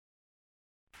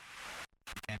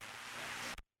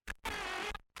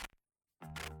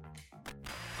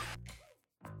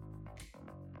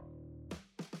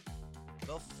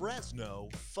The Fresno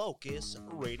Focus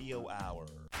Radio Hour.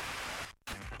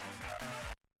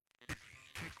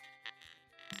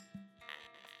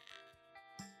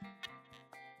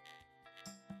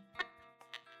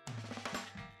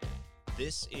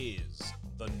 This is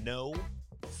the No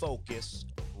Focus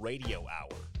Radio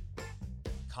Hour.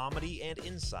 Comedy and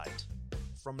insight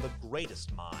from the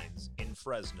greatest minds in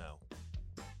Fresno.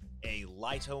 A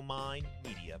Lightomine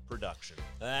Media production.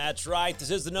 That's right.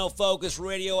 This is the No Focus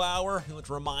Radio Hour. I want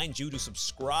to remind you to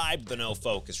subscribe to the No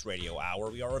Focus Radio Hour.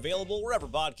 We are available wherever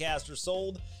podcasts are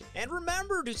sold. And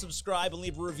remember to subscribe and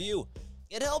leave a review.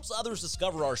 It helps others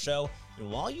discover our show.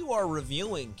 And while you are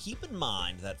reviewing, keep in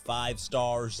mind that 5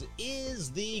 stars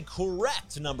is the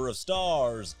correct number of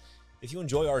stars. If you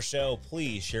enjoy our show,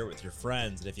 please share it with your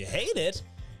friends. And if you hate it,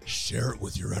 share it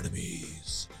with your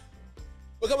enemies.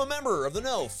 Become a member of the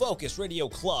No Focus Radio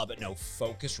Club at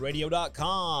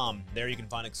nofocusradio.com. There you can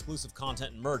find exclusive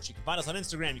content and merch. You can find us on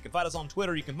Instagram. You can find us on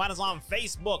Twitter. You can find us on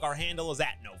Facebook. Our handle is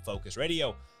at No Focus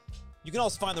Radio. You can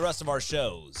also find the rest of our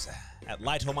shows at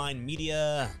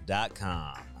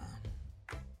lightominemedia.com.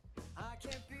 I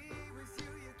can't be with you,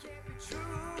 you can't be true.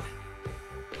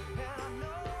 And I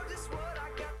know just what I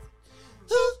got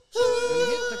to Gonna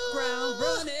hit the ground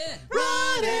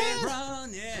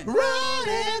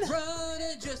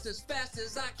running just as fast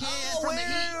as I can from the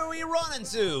heat. Where are we running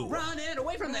to? Running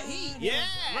away from the heat. Yeah.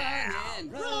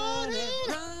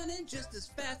 Running just as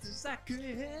fast as I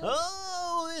can.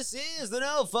 Oh, this is the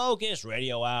No Focus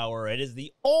Radio Hour. It is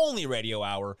the only radio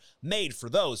hour made for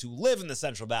those who live in the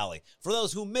Central Valley, for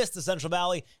those who miss the Central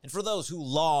Valley, and for those who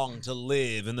long to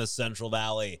live in the Central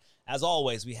Valley. As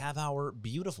always, we have our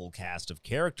beautiful cast of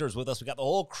characters with us. We got the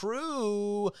whole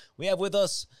crew. We have with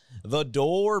us the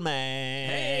Doorman.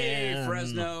 Hey,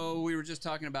 Fresno. We were just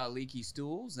talking about leaky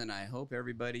stools, and I hope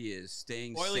everybody is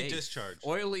staying Oily safe. discharge.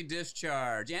 Oily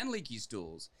discharge and leaky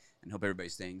stools. And hope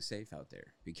everybody's staying safe out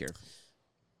there. Be careful.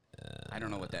 I don't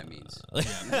know what that means.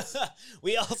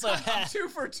 We also I'm have 2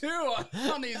 for 2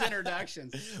 on these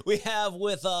introductions. we have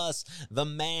with us the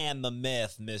man, the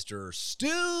myth, Mr.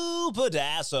 Stu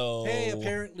Pedasso. Hey,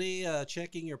 apparently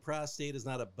checking your prostate is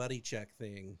not a buddy check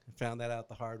thing. I found that out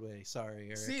the hard way. Sorry,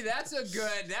 Eric. See, that's a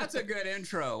good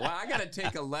intro. Wow, I got to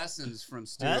take a lessons from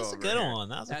Stu. That's a over good here. one.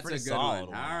 That's a pretty good solid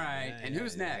one. All right. Yeah, And yeah,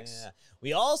 who's yeah, next? yeah.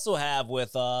 We also have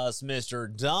with us Mr.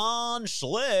 Don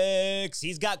Schlicks.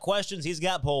 He's got questions. He's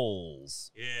got polls.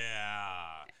 Yeah.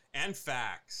 And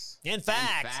facts. In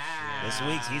fact, this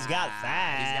week's he's got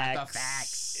facts. He's got the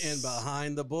facts. And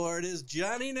behind the board is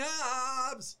Johnny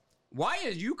Knobs. Why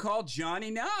is you called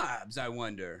Johnny Knobs, I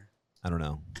wonder? I don't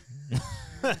know.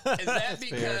 Is that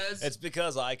because It's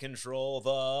because I control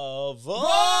the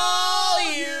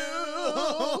volume.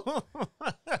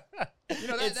 you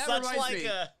know It's that such reminds like me.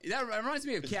 a- That reminds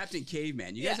me of Captain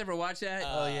Caveman. You guys ever watch that?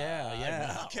 Oh,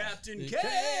 yeah. no. Captain Caveman.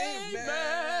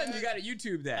 Caveman. You got to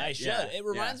YouTube that. I should. Yeah, It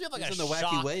reminds me of like He's a in the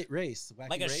shock, wacky race. Wacky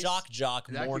like a race? shock jock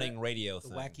Is that morning correct? radio The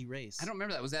thing. wacky race. I don't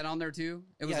remember that. Was that on there too?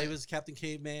 It was. Yeah, like- it was Captain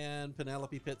Caveman,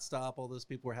 Penelope Pit Stop. All those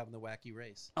people were having the wacky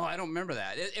race. Oh, I don't remember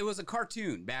that. It was a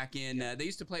cartoon back in. They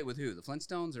used to play it with who? The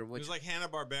Flintstones or It which? was like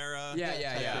Hanna-Barbera.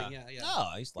 Yeah. Oh,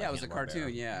 I used to like Yeah, it was a Hanna-Barbera.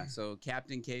 cartoon. Yeah. So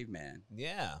Captain Caveman.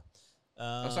 Yeah.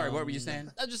 Oh, sorry. What were you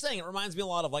saying? I'm just saying it reminds me a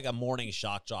lot of like a morning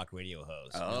shock jock radio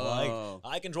host. You know, Oh.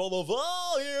 like I control the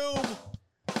volume.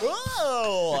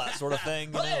 Oh, that sort of thing.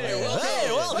 You know? Hey, welcome.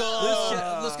 Hey,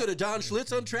 welcome. Let's go to Don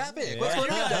Schlitz on traffic. What's Yeah.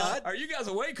 going on, Don? Are you guys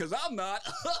awake? Cause I'm not.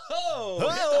 Oh, get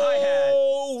the hi-hat.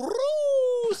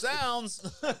 Oh, roo, sounds.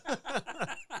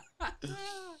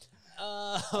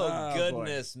 Oh, Oh,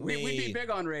 goodness boy. me. We'd be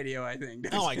big on radio, I think.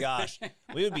 Oh my gosh,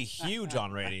 we would be huge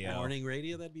on radio. Morning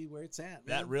radio, that'd be where it's at, man.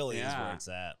 That really is Yeah. where it's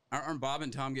at. Aren't Bob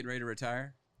and Tom getting ready to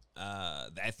retire?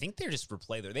 I think they're just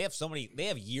replay there. They have so many. They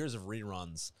have years of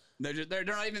reruns. They're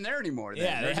not even there anymore.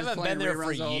 Yeah, They're they just haven't playing been there for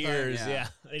reruns the whole time. years. Yeah,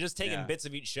 they're just taking Yeah. bits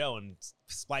of each show and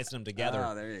splicing them together.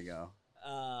 Oh, there you go.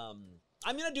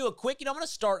 I'm gonna do a quick. I'm gonna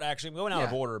start actually. I'm going out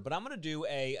of Yeah. order, but I'm gonna do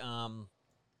a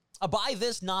buy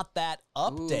this, not that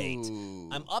update. Ooh.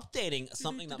 I'm updating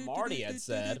something that Marty had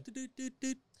said.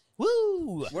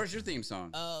 Woo! Where's your theme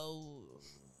song? Oh.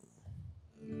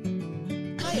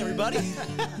 Hi, everybody.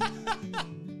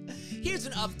 Here's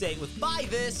an update with Buy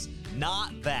This,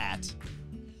 Not That.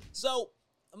 So,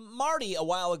 Marty, a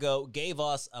while ago, gave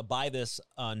us a Buy This,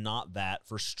 Not That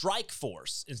for Strike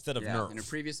Force instead of Nerf. In a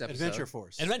previous episode. Adventure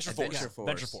Force. Adventure Force. Adventure Force.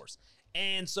 Adventure Force.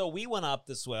 And so we went up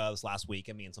this last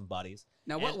weekend, me and some buddies.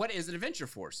 Now, And- what is an Adventure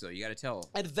Force, though? You got to tell.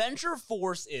 Adventure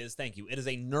Force is, thank you, it is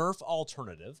a Nerf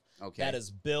alternative Okay. that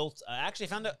is built, actually I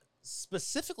found it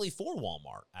specifically for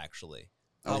Walmart, actually.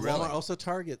 Oh, really? Walmart also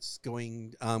Target's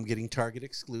getting Target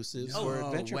exclusives No for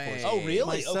Adventure way. Force. Oh,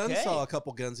 really? My son Okay. saw a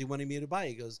couple guns he wanted me to buy.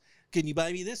 He goes, "Can you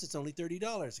buy me this? It's only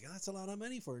 $30." I go, "That's a lot of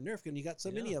money for a Nerf gun. You got so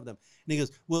many Yeah. of them." And he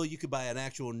goes, "Well, you could buy an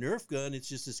actual Nerf gun. It's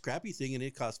just a scrappy thing, and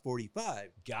it costs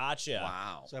 $45." Gotcha.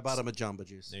 Wow. So I bought him a Jamba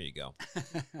Juice. There you go.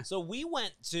 So we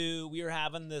were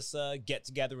having this get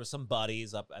together with some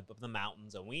buddies up in the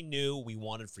mountains, and we knew we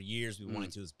wanted for years, we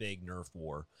wanted to do this big Nerf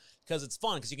war because it's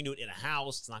fun because you can do it in a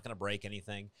house. It's not going to break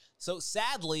anything. So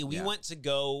sadly, we Yeah. went to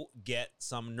go get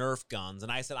some Nerf guns,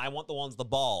 and I said, I want the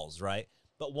balls, right?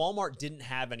 But Walmart didn't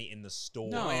have any in the store.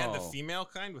 No. I had the Oh. female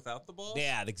kind without the balls.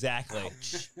 Yeah, exactly.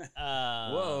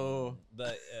 Whoa.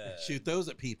 But, Shoot those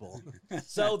at people.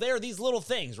 so there are these little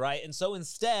things, right? And so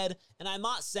instead, and I'm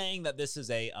not saying that this is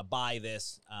a buy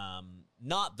this,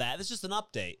 not that. It's just an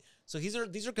update. So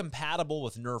these are compatible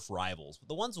with Nerf rivals. But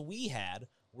the ones we had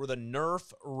were the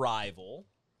Nerf rival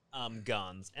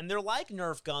guns, and they're like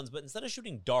Nerf guns, but instead of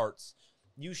shooting darts,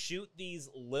 you shoot these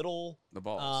little The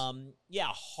balls.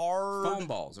 hard Foam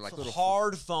balls. They're like little.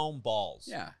 hard foam balls.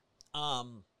 Yeah.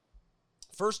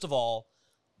 First of all,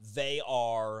 they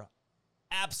are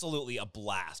absolutely a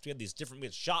blast. We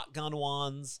had shotgun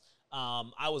ones.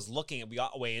 I was looking, we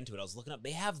got way into it. I was looking up,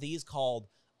 they have these called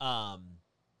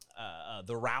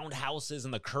the roundhouses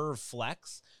and the curve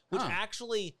flex, which Huh.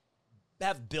 actually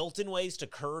have built-in ways to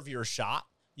curve your shot.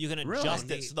 You can Really? adjust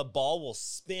it Neat. so the ball will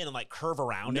spin and like curve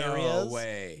around No areas.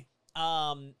 way.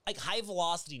 Like high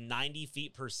velocity, 90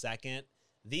 feet per second.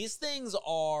 These things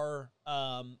are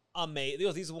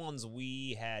amazing. These ones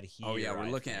we had here. Oh yeah, we're I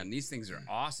looking at think. them. These things are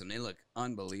awesome. They look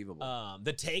unbelievable.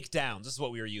 The takedowns. This is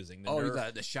what we were using. oh, Nerf-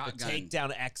 the the shotgun.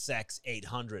 takedown XX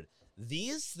 800.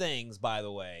 These things, by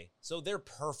the way, so they're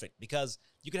perfect because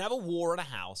you can have a war in a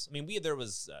house. I mean, there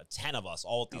was 10 of us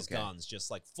all with these Okay. guns, just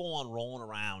like full on rolling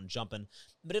around, jumping.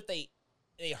 But if they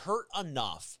hurt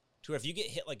enough to where if you get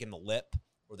hit like in the lip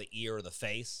or the ear or the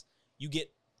face, you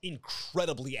get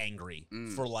incredibly angry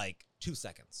Mm. for like 2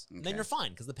 seconds. And then Okay. you're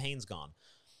fine because the pain's gone.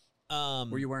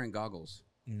 Were you wearing goggles?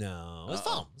 No, it's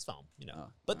Uh-oh. foam. It's foam,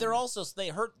 Oh, But they're alright. also they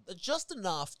hurt just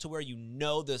enough to where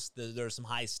there's some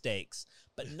high stakes,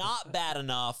 but not bad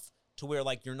enough to where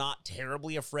like you're not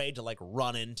terribly afraid to like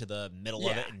run into the middle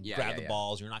of Yeah, it and yeah, grab yeah, the yeah.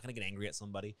 balls. You're not gonna get angry at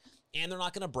somebody, and they're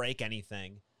not gonna break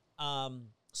anything.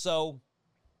 So,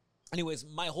 anyways,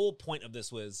 my whole point of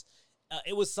this was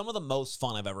it was some of the most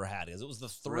fun I've ever had. It was the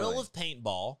thrill Really? of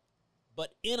paintball,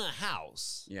 but in a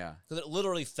house. Yeah. Because it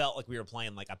literally felt like we were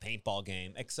playing like a paintball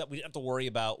game, except we didn't have to worry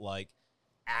about like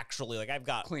actually like I've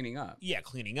got Cleaning up.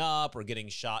 cleaning up or getting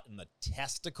shot in the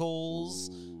testicles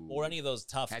Ooh. or any of those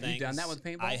tough Have things. you done that with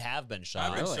paintball? I have been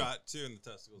shot. I've been Really? shot too in the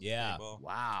testicles. with Yeah. paintball.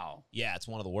 Wow. Yeah, it's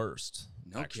one of the worst.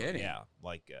 No kidding. Yeah,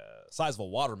 like size of a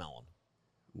watermelon.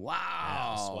 Wow.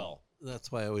 Yeah, swell.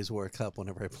 That's why I always wear a cup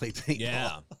whenever I play paintball.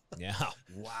 Yeah, yeah.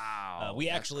 Wow. We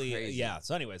That's actually, crazy. yeah.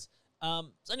 So, anyways,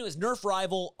 Nerf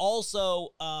Rival also,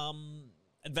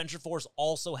 Adventure Force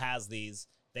also has these.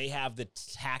 They have the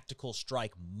Tactical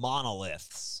Strike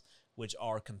monoliths, which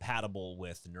are compatible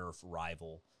with Nerf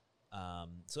Rival.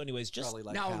 So, anyways, just Probably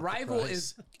like Now, half the Rival price.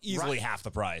 is easily half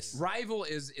the price. Rival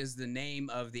is the name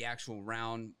of the actual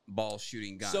round ball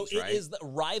shooting guns, So it right? is the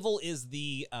Rival is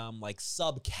the like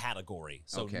subcategory.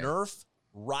 So Okay. Nerf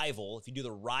Rival. If you do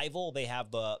the Rival, they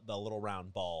have the little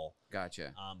round ball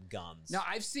Gotcha. guns. Now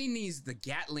I've seen the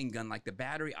Gatling gun, like the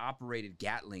battery operated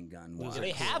Gatling gun. Those Yeah, are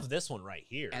they cool. have this one right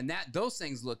here. And those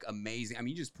things look amazing. I mean,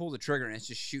 you just pull the trigger and it's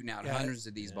just shooting out Yeah, hundreds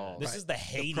of these balls. This is the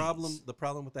Hades. The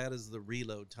problem with that is the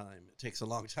reload time. It takes a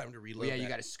long time to reload. Well, yeah, you that-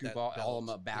 got to scoop that all of belt.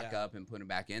 them back Yeah. up and put them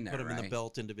back in there, Put them right? in the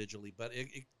belt individually, but it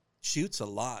shoots a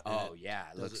lot. and Oh it yeah,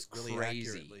 it does looks really crazy.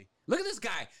 accurately. Look at this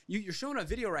guy. You're showing a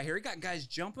video right here. He got guys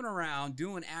jumping around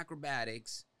doing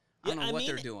acrobatics. I don't Yeah, know I what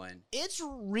they're mean, doing. It's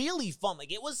really fun.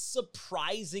 Like it was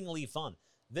surprisingly fun.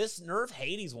 This Nerf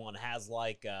Hades one has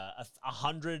like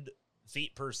 100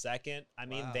 feet per second. I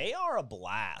mean, Wow. they are a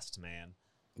blast, man.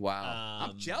 Wow, I'm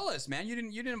Um, jealous, man. You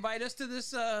didn't invite us to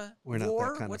this We're not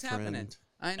war? that kind What's of happening? friend.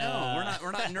 I know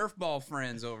we're not Nerf ball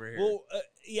friends over here. Well,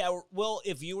 yeah. Well,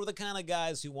 if you were the kind of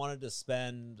guys who wanted to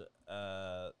spend,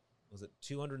 was it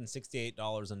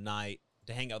 $268 a night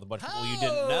to hang out with a bunch of people you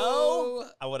didn't know,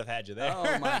 I would have had you there.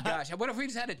 Oh my gosh! What if we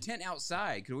just had a tent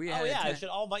outside? Could we? Oh have yeah, a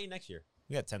tent? I'll invite you next year.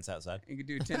 We got tents outside. You could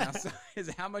do a tent outside.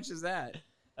 How much is that?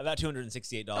 About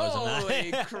 $268 a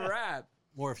Holy night. crap!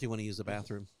 Or if you want to use the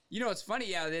bathroom. You know, it's funny.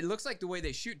 Yeah, it looks like the way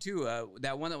they shoot too.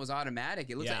 That one that was automatic.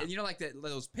 It looks Yeah. like, you know, like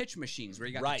those pitch machines where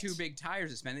you got Right. the two big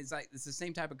tires to spin. It's the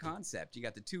same type of concept. You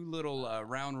got the two little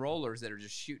round rollers that are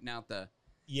just shooting out the.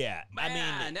 Yeah, Man,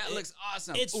 I mean, that looks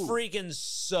awesome. It's Ooh. freaking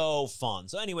so fun.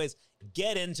 So, anyways,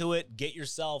 get into it. Get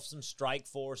yourself some Strike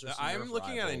Force or some I'm Nerf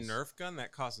looking at a rivals. Nerf gun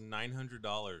that costs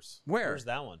 $900. Where? Where's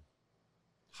that one?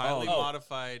 Highly Oh.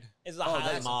 modified. It's a Oh,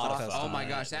 highly that's modified. awesome. Oh my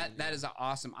gosh, that is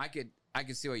awesome. I could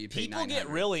see why you pay. People get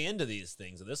 $900. really into these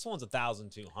things. This one's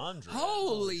 1,200.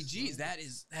 Holy jeez,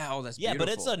 that's Yeah, beautiful. but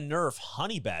it's a Nerf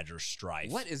Honey Badger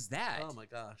Strife. What is that? Oh my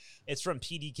gosh. It's from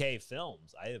PDK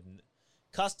Films.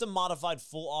 Custom modified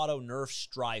full auto Nerf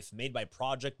Strife made by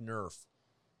Project Nerf.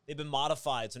 They've been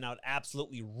modified so now it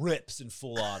absolutely rips in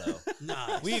full auto.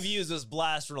 Nice. We've used this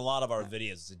blaster in a lot of our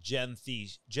videos. It's a Gen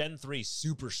 3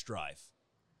 Super Strife.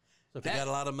 So if you That- got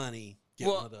a lot of money, get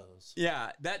Well, one of those.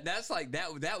 Yeah, that's like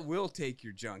that will take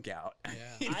your junk out.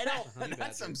 Yeah. I don't- Honey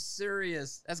That's some badger.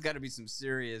 serious. That's got to be some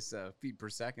serious feet per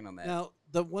second on that. Now,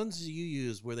 the ones you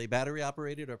use, were they battery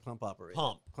operated or pump operated?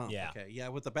 Pump, yeah. Okay. Yeah,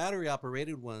 with the battery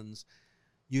operated ones,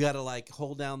 you got to like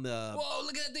hold down the. Whoa!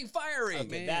 Look at that thing firing.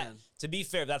 Okay, That, Man. to be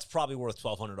fair, that's probably worth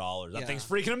 $1,200. That Yeah. thing's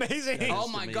freaking amazing. That Oh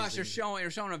is my gosh! They're amazing.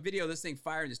 showing a video of this thing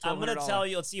firing. This I'm going to $1,200. tell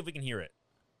you. Let's see if we can hear it.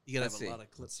 You got to Let's have a see. lot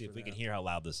of clips. Let's see if for we can that. hear how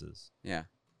loud this is. Yeah, Is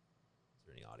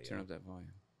there any audio? turn up that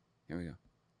volume. Here we go.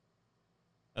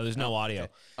 Oh, there's no audio.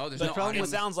 okay. Oh, there's But no audio. it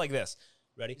sounds like this.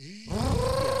 Ready?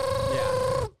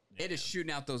 Yeah, it is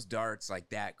shooting out those darts like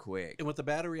that quick. And with the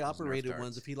battery Nerf operated darts.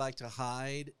 ones, if you like to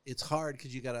hide, it's hard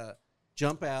because you got to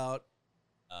jump out,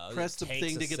 press the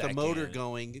thing to get the motor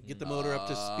going, get the motor up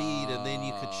to speed, and then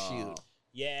you could shoot.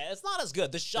 Yeah, it's not as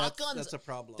good. The shotgun's That's a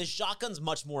problem. the shotgun's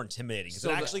much more intimidating because So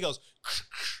it the- actually goes.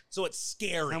 So it's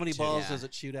scary. How many too. balls Yeah. does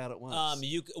it shoot out at once?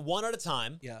 One at a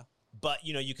time. yeah. But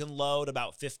you can load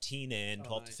about 15 in, Oh,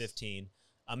 12 to nice. 15.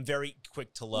 I'm very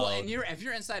quick to load. Well, and if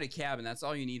you're inside a cabin, that's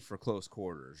all you need for close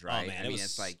quarters, right? Oh man, I mean,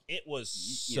 it's like it was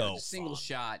you so know, the single fun.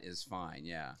 shot is fine.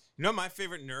 Yeah. You know, my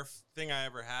favorite Nerf thing I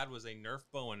ever had was a Nerf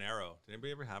bow and arrow. Did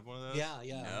anybody ever have one of those? Yeah,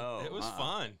 yeah. No, It was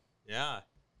fun. Yeah.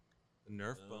 The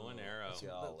Nerf bow and Oh, arrow. that's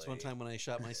That's one time when I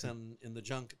shot my son in the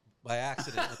junk by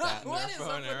accident with that. What Nerf is bow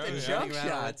up and with arrow, the yeah. jump Running around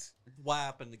shots?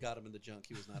 Whap and got him in the junk.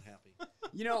 He was not happy.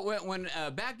 You know, when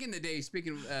back in the day,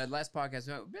 speaking of last podcast,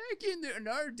 back in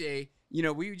our day, we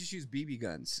would just use BB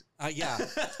guns. Yeah.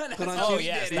 That's Put on all Oh, we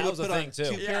yes, did. that We was a put on thing,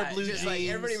 too. two pair of blue just like jeans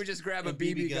everybody would just grab a and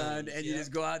BB BB gun guns, and you yeah.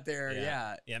 just go out there.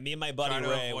 Yeah. Yeah, me and my buddy Try to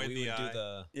Ray, avoid we the would do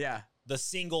eye. Yeah. the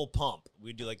single pump.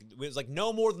 We'd do it was like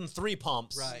no more than 3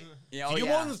 pumps. Right. Yeah. If Oh, you do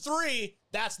yeah. more than 3,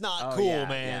 that's not Oh, cool, yeah,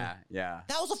 man. Yeah.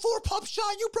 That was a 4-pump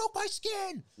shot. You broke my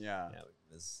skin. Yeah. Yeah,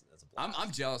 that's a blast.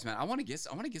 I'm jealous, man. I want to get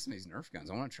some of these Nerf guns.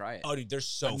 I want to try it. Oh, dude, they're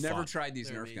so I've never fun. tried these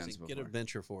They're Nerf guns amazing. before. Get a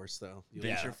Venture Force, though. You'll be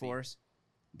Yeah. Venture happy. Force,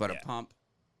 but Yeah. a pump.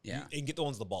 Yeah. You can get the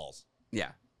ones with the balls.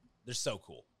 Yeah. They're so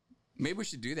cool. Maybe we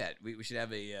should do that. We should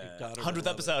have Your a daughter 100th will love it.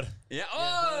 episode. yeah.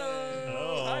 Oh.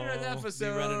 Oh, 100th Be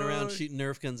episode. running around shooting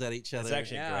Nerf guns at each other. That's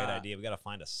actually a great Yeah. idea. We got to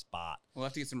find a spot. We'll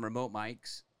have to get some remote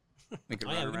mics. We can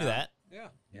Oh, yeah, run we can around. do that. Yeah.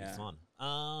 It'd Yeah. be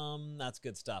fun. That's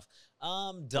good stuff.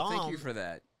 Dom. Well, thank you for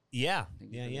that. Yeah,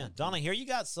 Thank you yeah, for yeah. that. Donna, here you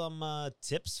got some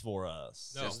tips for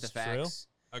us. No. Just the Is this true? facts.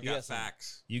 I You got got some-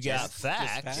 facts. You got Just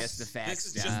facts. facts? Just the facts. This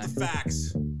is Don. just the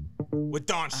facts with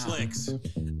Don Schlicks.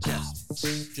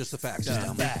 Just the facts. Duh.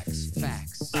 Dom. Facts.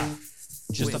 Facts.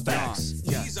 Just the With facts.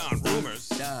 Don. These aren't rumors.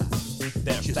 Duh. They're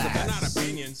Just the They're facts. not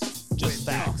opinions. Just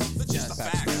facts. They're just the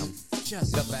Facts, facts. Dom.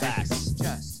 Just got the the facts.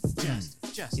 facts.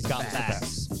 Just. He's the got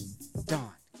facts. facts.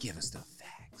 Don, give us the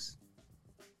facts.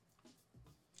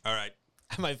 All right.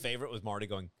 My favorite was Marty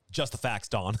going, "Just the facts,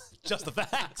 Don. Just the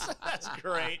facts." That's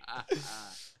great.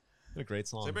 What a great Does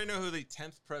song. anybody know who the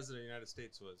 10th president of the United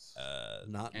States was?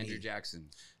 Not Andrew me. Jackson.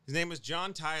 His name was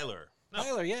John Tyler.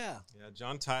 Tyler, yeah. Yeah,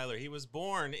 John Tyler. He was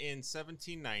born in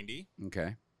 1790.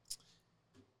 Okay.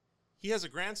 He has a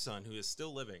grandson who is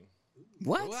still living.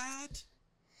 What?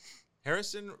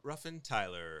 Harrison Ruffin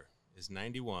Tyler is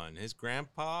 91. His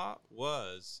grandpa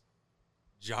was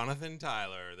Jonathan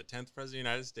Tyler, the 10th president of the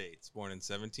United States, born in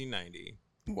 1790.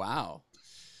 Wow.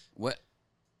 What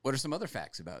are some other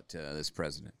facts about this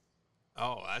president?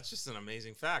 Oh, that's just an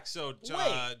amazing fact. So,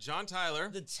 Wait. John Tyler,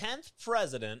 The 10th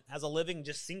president has a living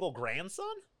just single grandson?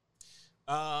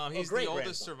 he's the great oldest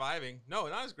grandson. surviving. No,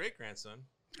 not his great grandson.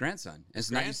 Grandson. You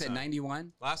said Grandson.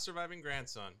 91? Last surviving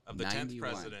grandson of the 10th 91.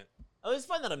 president. I always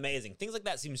find that amazing. Things like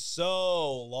that seem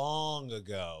so long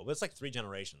ago, but it's like 3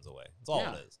 generations away. That's all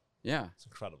Yeah. it is. Yeah. It's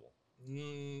incredible.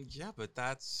 Yeah, but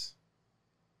that's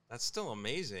still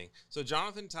amazing. So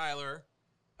Jonathan Tyler,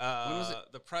 When was it?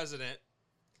 the president,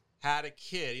 had a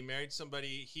kid. He married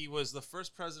somebody. He was the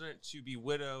first president to be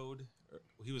widowed.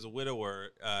 He was a widower.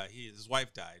 His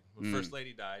wife died. When First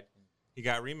Lady died, he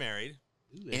got remarried.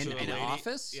 Ooh, In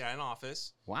office? Yeah, in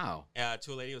office. Wow.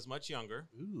 To a lady who was much younger.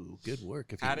 Ooh, good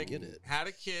work if you Had can get it. had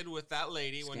a kid with that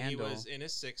lady when he Scandal. was in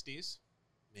his 60s.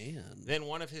 Man. Then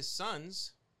one of his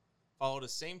sons followed the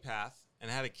same path and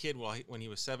had a kid when he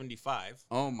was 75.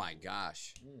 Oh my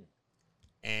gosh.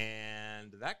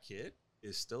 And that kid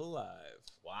is still alive.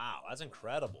 Wow, that's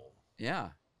incredible. Yeah,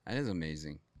 that is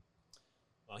amazing.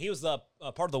 Well, he was the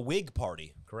part of the Whig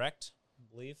Party, correct? I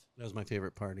believe. That was my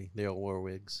favorite party. They all wore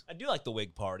wigs. I do like the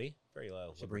Whig Party. Very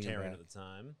Should bring him libertarian back. at the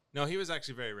time. No, he was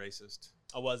actually very racist.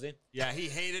 Oh, was he? Yeah, he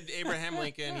hated Abraham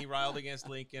Lincoln. He riled against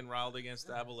Lincoln, riled against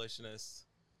the abolitionists.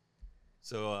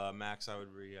 So, Max, I would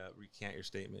recant your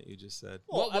statement you just said.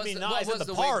 Well, I mean, I said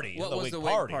the party. What the was Whig the Whig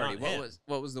Party? Party? not him.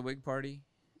 What was the Whig Party?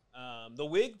 The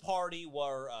Whig Party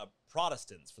were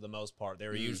Protestants for the most part. They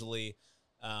were usually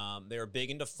they were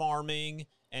big into farming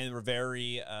and were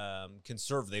very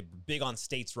conservative. They were big on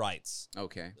states' rights.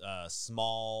 Okay.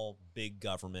 Small, big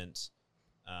government,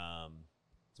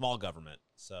 small government.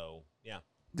 So yeah,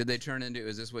 Did they turn into?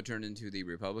 Is this what turned into the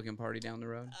Republican Party down the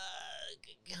road?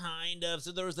 kind of.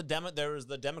 So there was the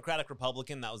Democratic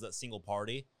Republican. That was that single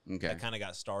party Okay. that kind of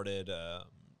got started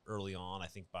early on, I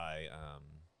think by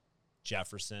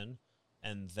Jefferson,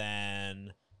 and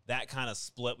then that kind of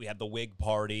split. We had the Whig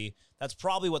Party. That's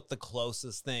probably what the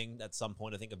closest thing at some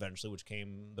point, I think, eventually, which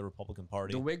came the Republican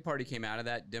Party. The Whig Party came out of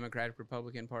that Democratic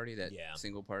Republican Party, that Yeah.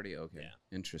 single party. Okay, Yeah.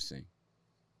 interesting.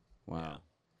 Wow.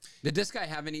 Yeah. Did this guy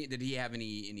have any? Did he have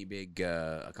any big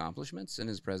accomplishments in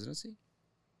his presidency?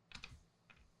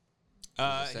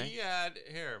 Does it say? He had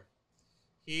here.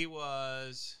 He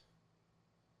was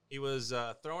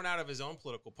thrown out of his own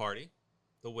political party,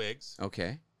 the Whigs,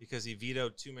 Okay. because he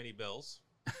vetoed too many bills.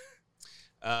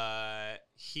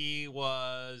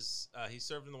 He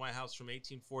served in the White House from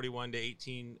 1841 to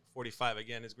 1845.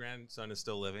 Again, his grandson is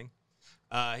still living.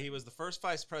 He was the first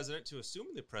vice president to assume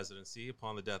the presidency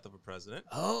upon the death of a president.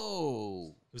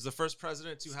 Oh. He was the first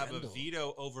president to have a Scandal.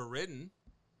 veto overridden.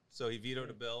 So he vetoed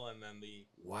a bill and then the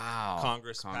Wow.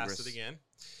 Congress passed it again.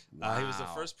 Wow. He was the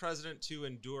first president to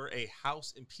endure a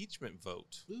House impeachment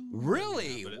vote.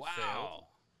 Really? But it Wow. failed.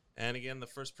 And again, the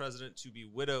first president to be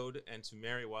widowed and to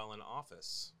marry while in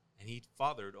office. And he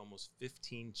fathered almost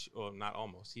 15, not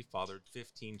almost, he fathered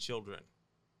 15 children.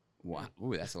 Wow.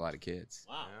 Ooh, that's a lot of kids.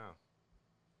 Wow. Yeah.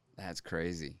 That's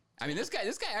crazy. I mean, this guy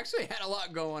actually had a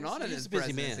lot going on in He's his a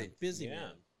busy presidency. man. Busy Yeah.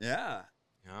 man. Yeah.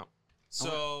 Yeah.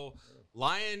 So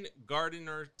Lyon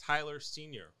Gardiner Tyler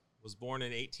Sr. was born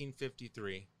in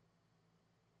 1853.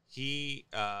 He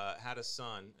had a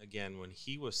son, again, when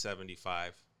he was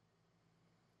 75.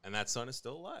 And that son is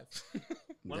still alive.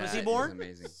 When was That he is born?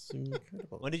 amazing. It's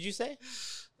incredible. What did you say?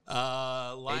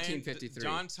 1853.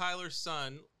 John Tyler's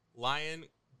son, Lyon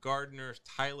Gardner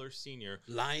Tyler Sr.,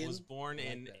 Lion was born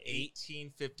in that.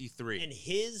 1853. And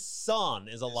his son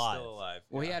is He's alive. Still alive.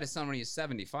 Well, he yeah. had a son when he was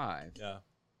 75. Yeah.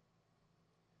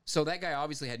 So that guy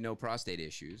obviously had no prostate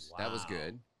issues. That was Wow.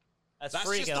 good. That's That's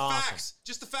freaking just the awesome. facts.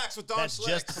 Just the facts with Don That's Schlick.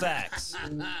 just facts.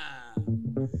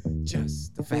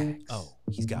 Just the facts. Oh,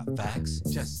 he's got facts.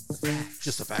 Just the facts.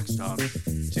 Just the facts, Don.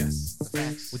 Just the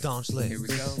facts. With Don Schlick. Here we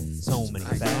go. So many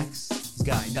I know. facts. He's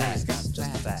got I know facts. he's got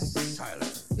Just the facts. facts. Tyler.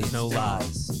 There's no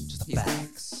lies. Just the He's got-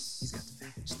 facts. He's got the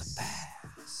facts. Just the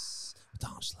facts. With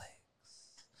Don Schlick.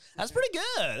 That's pretty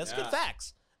good. That's good Yeah.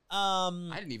 facts.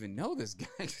 I didn't even know this guy.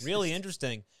 Really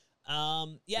interesting. Yeah,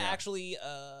 Yeah. actually,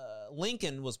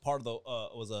 Lincoln was part of the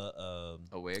was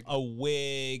A wig? a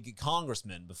Whig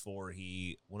congressman before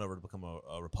he went over to become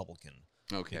a Republican.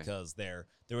 Okay. Because there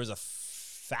was a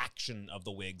faction of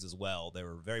the Whigs as well. They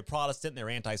were very Protestant. They were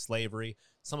anti-slavery.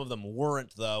 Some of them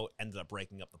weren't, though. Ended up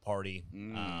breaking up the party.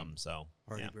 So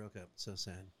Party yeah. broke up. So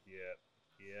sad.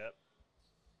 Yep.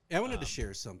 I wanted to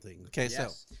share something. Okay,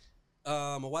 Yes. so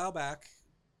a while back,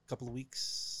 a couple of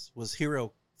weeks, was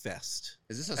Hero Fest.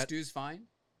 Is this a Stu's Fine?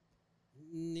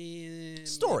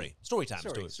 Story time.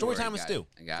 Story. Story time with Got Stu.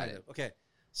 it. I got Kind it. of. Okay.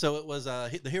 So it was the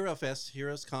Hero Fest.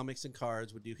 Heroes Comics and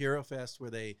Cards would do Hero Fest where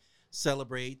they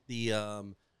celebrate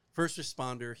the first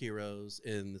responder heroes,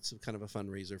 and it's kind of a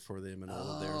fundraiser for them and all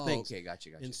of their things. Okay,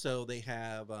 gotcha. And so they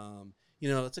have,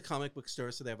 it's a comic book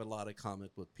store, so they have a lot of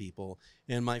comic book people.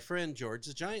 And my friend George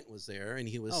the Giant was there, and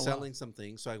he was Oh, wow. selling some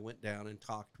things. So I went down and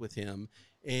talked with him,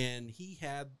 and he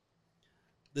had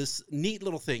this neat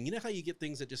little thing. You know how you get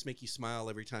things that just make you smile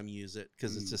every time you use it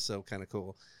because it's just so kind of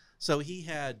cool. So he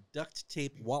had duct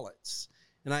tape wallets,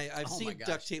 and I've Oh my seen gosh.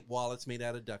 duct tape wallets made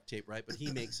out of duct tape, right? But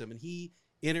he makes them, and he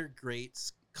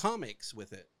integrates comics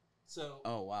with it. So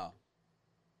Oh, wow.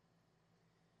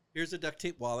 Here's a duct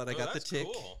tape wallet. I got the that's tick.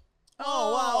 Cool.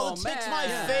 Oh, wow, the tick's my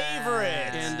man.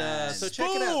 favorite. And so check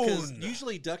it out, because Spoon.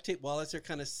 usually duct tape wallets are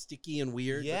kind of sticky and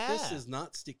weird. But this Yeah. is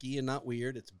not sticky and not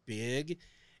weird. It's big,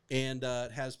 and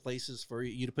it has places for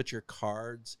you to put your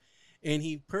cards. And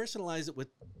he personalized it with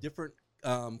different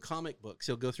comic books.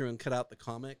 He'll go through and cut out the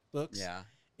comic books. Yeah.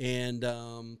 And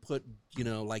put,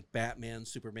 like Batman,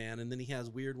 Superman. And then he has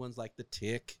weird ones like the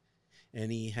Tick. And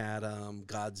he had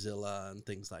Godzilla and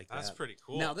things like That's that. pretty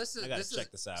cool. Now this is I gotta this check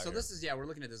is, this out So here. this is we're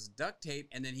looking at this duct tape,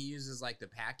 and then he uses like the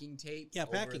packing tape. Yeah,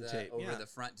 over packing the, tape, over yeah. the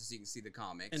front, so you can see the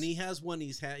comics. And he has one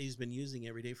he's been using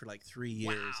every day for like 3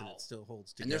 years, and Wow. it still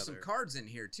holds together. and there's some cards in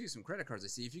here too, some credit cards. I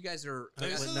see. If you guys are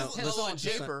This Wait, is no, a this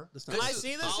legit- on paper. This Can not- I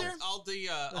see this I'll,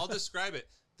 here? I'll describe it.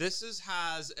 This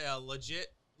has a legit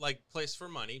place for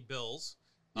money, bills.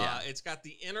 Yeah. It's got the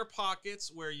inner pockets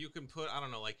where you can put, I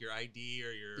don't know, like your ID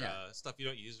or your Yeah. stuff you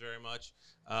don't use very much,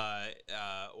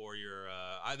 or your.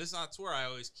 That's where I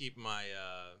always keep my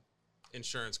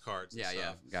insurance cards. And yeah,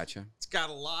 stuff. gotcha. It's got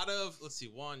a lot of, let's see,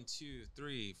 1, 2,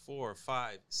 3, 4,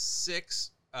 5,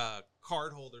 6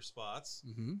 card holder spots.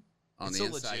 Mhm. On It's the a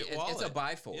inside, legit it's a wallet.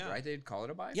 bifold, Yeah. right? They'd call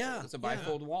it a bifold. Yeah, It's a yeah.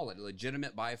 bifold wallet, a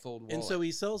legitimate bifold wallet. And so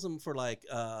he sells them for like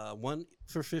one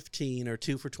for 15 or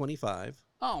two for 25.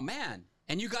 oh man,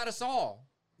 and you got us all.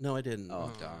 No, I didn't.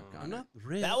 Oh, Oh. doggone I'm it. not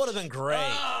rich. That would have been great.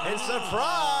 And Oh!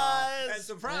 surprise! And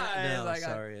surprise! No, I got-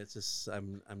 sorry. It's just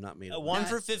I'm not made. of One that.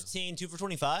 for 15, two for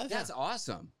 25. That's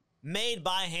awesome. Made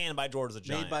by hand by George the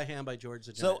Giant. Made by hand by George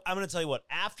the So Giant. I'm going to tell you what.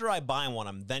 After I buy one,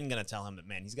 I'm then going to tell him that,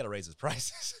 man, he's got to raise his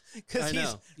prices because I he's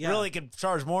know. Yeah. really could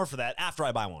charge more for that after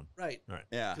I buy one. Right.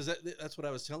 Yeah. Because that's what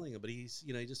I was telling him. But he's,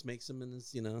 he just makes them in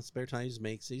his, spare time. He just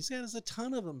makes it. He's got a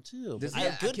ton of them too. Does I Yeah,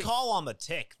 have good can- call on the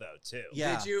tick though too.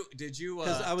 Yeah. Did you?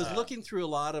 Because I was looking through a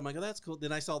lot of them. I go, that's cool.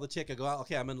 Then I saw the tick. I go, oh,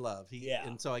 okay, I'm in love. Yeah.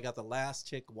 And so I got the last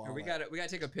tick wallet. We got to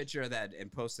take a picture of that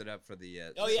and post it up for the.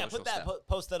 Oh yeah, social put that stuff.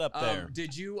 post that up there.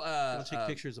 Did you? I'll take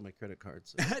pictures of my credit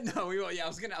cards. no, we will. Yeah, I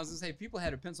was gonna say, if people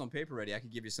had a pencil and paper ready, I could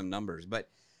give you some numbers, but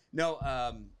no.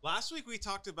 Last week we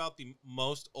talked about the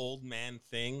most old man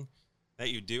thing that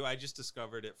you do. I just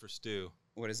discovered it for Stu.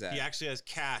 What is that? He actually has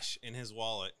cash in his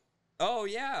wallet. Oh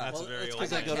yeah. That's a very old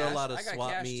because I man. go to a cash. lot of I got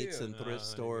swap cash, meets too. and there thrift you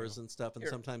stores go. and stuff, and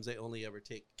Here. sometimes they only ever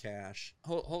take cash.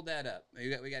 Hold that up. We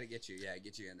got to get you. Yeah,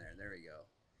 get you in there. There we go.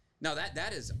 No,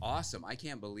 that is awesome. I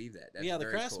can't believe that. That's Yeah, the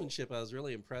very cool. craftsmanship, I was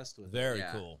really impressed with. Very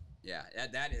yeah. cool. Yeah,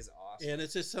 that is awesome. And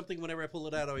it's just something whenever I pull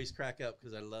it out, I always crack up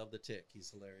because I love the tick.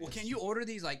 He's hilarious. Well, can you order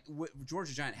these like George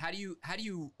the Giant? How do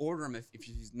you order them if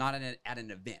he's not at an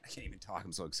event? I can't even talk.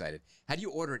 I'm so excited. How do you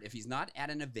order it if he's not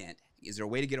at an event? Is there a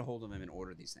way to get a hold of him and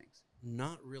order these things?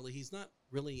 Not really. He's not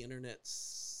really internet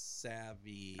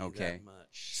savvy Okay. that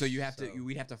much. So you have to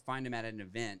we'd have to find him at an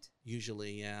event.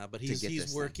 usually, yeah. But to he's get this he's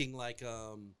thing. working like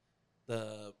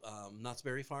the Knott's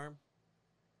Berry Farm.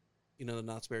 You know the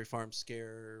Knott's Berry Farm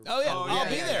scare. Oh yeah, Oh, I'll yeah,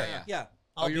 be yeah, there. yeah. Yeah.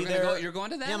 I'll be you're there. Gonna go, you're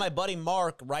going to that? Yeah, my buddy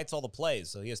Mark writes all the plays,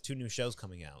 so he has 2 new shows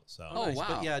coming out. So Oh, Nice. wow.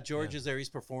 But yeah, George is there. He's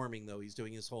performing though. He's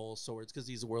doing his whole swords because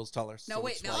he's the world's tallest. Now sword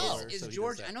wait, now swayer, is so he does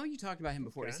George? that. I know you talked about him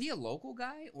before. Okay. Is he a local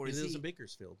guy or He is lives he in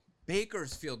Bakersfield.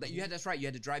 Bakersfield? That's right. You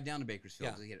had to drive down to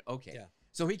Bakersfield. Yeah. To get it. Okay. Yeah.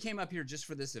 So he came up here just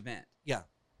for this event. Yeah.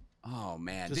 Oh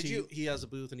man, Because did you? he has a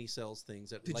booth and he sells things.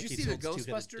 That, Did like you he see the sells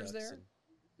two-headed Ghostbusters ducks there? and-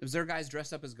 Was there guys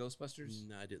dressed up as Ghostbusters?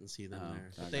 No, I didn't see them Oh,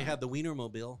 there. But doggone they it. had the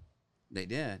Wienermobile, They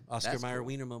did. Oscar That's Mayer cool.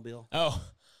 Wienermobile. oh,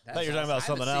 That's thought you were talking about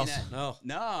awesome. something I else. haven't seen No,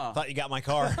 No. Thought you got my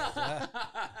car.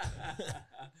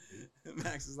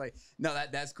 Max is like, no,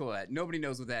 that's cool. Nobody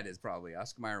knows what that is. Probably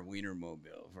Oscar Mayer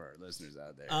Wienermobile for our listeners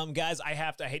out there. Guys, I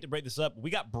hate to break this up. We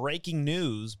got breaking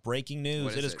news. Breaking news.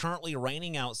 What It is is it? currently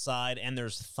raining outside and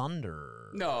there's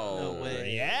thunder. No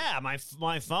way. Yeah,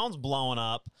 my phone's blowing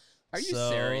up. Are you So,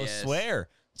 serious? Swear.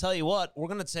 Tell you what, we're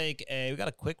gonna we got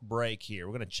a quick break here.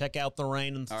 We're gonna check out the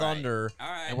rain and All right. thunder, All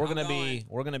right, and we're I'm gonna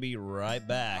going. be right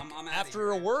back I'm outta after here.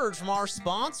 a word from our oh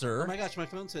sponsor. my gosh, my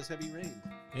phone says heavy rain.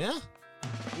 Yeah,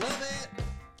 Love it.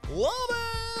 love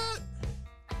it.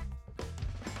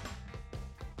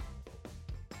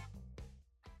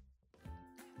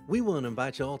 We want to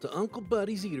invite you all to Uncle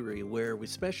Buddy's Eatery, where we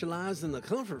specialize in the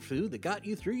comfort food that got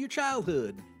you through your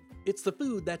childhood. It's the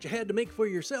food that you had to make for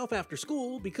yourself after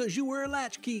school because you were a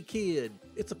latchkey kid.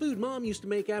 It's the food Mom used to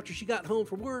make after she got home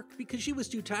from work because she was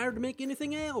too tired to make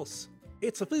anything else.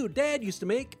 It's the food Dad used to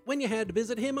make when you had to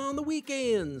visit him on the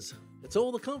weekends. It's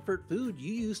all the comfort food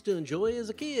you used to enjoy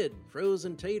as a kid.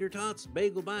 Frozen tater tots,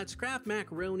 bagel bites, Kraft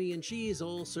macaroni, and cheese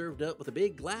all served up with a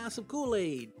big glass of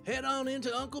Kool-Aid. Head on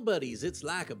into Uncle Buddy's. It's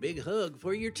like a big hug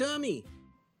for your tummy.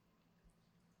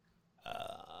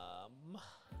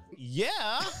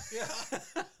 Yeah, Yeah,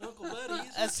 Uncle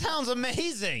Buddy's. that sounds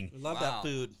amazing. Love Wow. that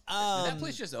food. Did that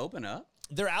place just open up?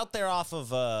 They're out there off of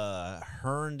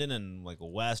Herndon and like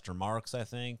West or Marks, I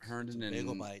think. Herndon and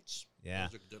Bagel bites. Yeah.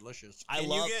 Those are delicious.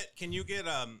 Can you get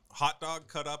hot dog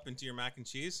cut up into your mac and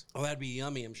cheese? Oh, that'd be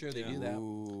yummy. I'm sure they do that.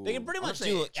 Ooh. They can pretty I wonder much if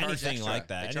do they charge anything extra. like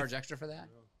that. They charge extra for that?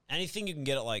 Anything you can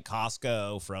get at like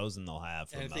Costco frozen, they'll have.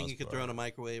 For the Anything most you could part. throw in a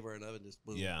microwave or an oven, just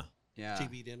boom. Yeah. Yeah.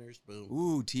 TV dinners, boom.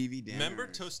 Ooh, TV dinner. Remember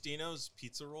Tostino's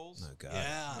pizza rolls? Oh god.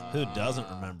 Yeah. Who doesn't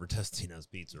remember Tostino's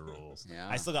pizza rolls? Yeah.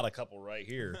 I still got a couple right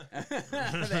here. They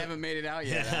haven't made it out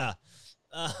yet. Yeah.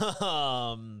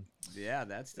 Yeah,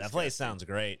 that's That place disgusting. sounds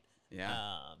great.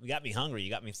 Yeah. You got me hungry. You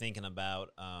got me thinking about.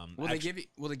 Will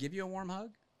they give you a warm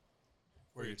hug?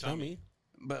 For your tummy. tummy.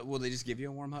 But will they just give you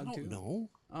a warm hug I too? don't know.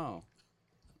 Oh.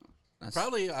 That's,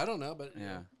 Probably, I don't know, but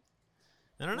Yeah.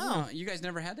 I don't know. You guys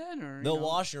never had that, or They'll you know,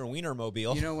 wash your wiener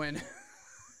mobile. You know when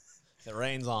It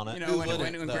rains on it. you know Who when,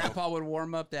 wouldn't, when though? Grandpa would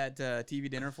warm up that TV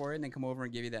dinner for you, and then come over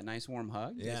and give you that nice warm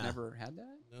hug. You Yeah. guys never had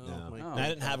that? no. No. my- I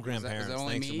didn't have Was grandparents. that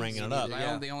only Thanks for me? bringing it Was up. I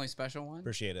Yeah. the only special one?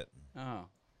 Appreciate it. Oh.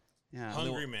 Yeah.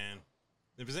 Hungry Man.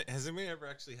 Has anybody ever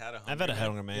actually had a Hungry I've had a Man?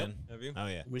 Hungry Man. Have you? Oh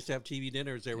yeah. We used to have TV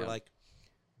dinners. They were Yeah. like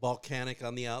volcanic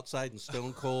on the outside and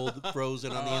stone cold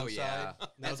frozen on the Oh inside. yeah, And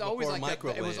that that's was always before like it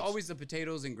was microwaves. always the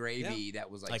potatoes and gravy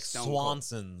that was like, stone cold.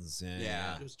 Swanson's. Yeah.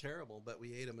 Yeah. It was terrible, but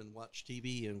we ate them and watched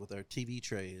TV and with our TV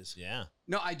trays. Yeah.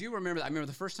 No, I do remember. I remember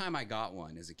the first time I got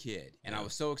one as a kid, and I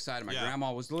was so excited. My Yeah.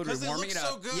 grandma was literally 'Cause they warming look it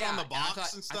so up. good yeah, on the and box I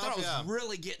thought, and I thought I was stuff, yeah.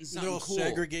 really getting They're something all cool.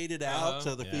 segregated out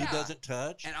so the food Yeah. doesn't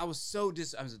touch. And I was so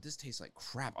I was like, this tastes like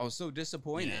crap. I was so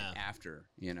disappointed Yeah. after,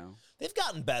 you know. They've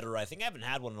gotten better. I think I haven't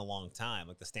had one in a long time,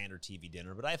 like the standard TV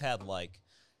dinner, but I've had like,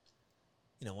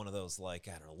 one of those like,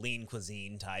 I don't know, lean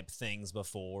cuisine type things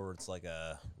before. It's like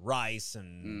a rice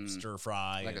and stir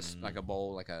fry. Like a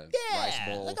bowl, like a yeah, rice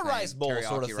bowl. like a thing, rice bowl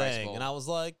sort of teriyaki rice thing. bowl. And I was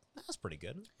like, that's pretty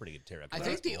good. Pretty good teriyaki. I rice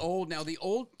think the bowl.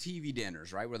 old TV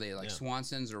dinners, right, where they like Yeah.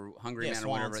 Swanson's or Hungry Yeah, Man or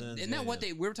whatever. Swanson's, Isn't that yeah, what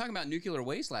yeah. we were talking about nuclear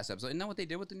waste last episode? Isn't that what they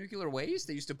did with the nuclear waste?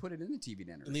 They used to put it in the TV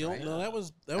dinners. And the old, right? no, that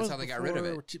was That's was how they got rid of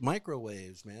before it.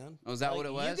 Microwaves, man. Oh, is that Like, what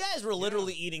it was? You guys were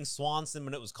literally eating Swanson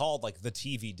when it was called like the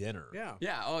TV dinner. Yeah.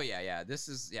 Yeah. Oh, yeah. This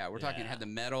is we're talking. It had the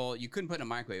metal. You couldn't put it in a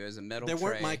microwave. It was a metal. There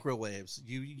weren't tray. microwaves.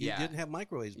 You Yeah. didn't have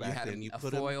microwaves You back had then. You a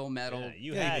put 'em- foil metal. Yeah,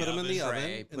 you yeah, had you put them in the oven oven,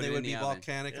 tray, and put they it in would the be oven.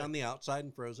 volcanic Yeah. on the outside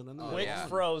and frozen in the Oh, middle. Quick yeah.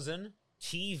 frozen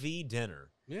TV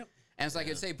dinner. Yep. And it's like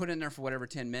it'd say put it in there for whatever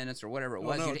 10 minutes or whatever it Oh,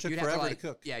 was. no, you'd, it took you'd have forever to like,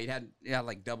 cook. Yeah, you'd had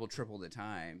like double, triple the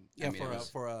time. Yeah, I mean,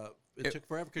 it took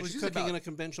forever it because was you're usually cooking in about- a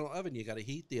conventional oven. You got to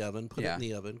heat the oven, put it Yeah. in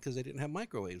the oven because they didn't have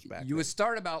microwaves back you then. would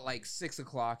start about like 6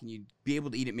 o'clock, and you'd be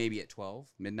able to eat it maybe at 12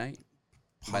 midnight.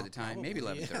 By the time, maybe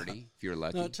Probably, 11:30 if you're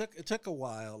lucky. No, it took a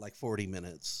while, like 40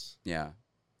 minutes. Yeah,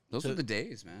 those So- were the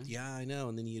days, man. Yeah, I know.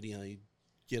 And then you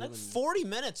get Like them. 40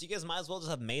 minutes. You guys might as well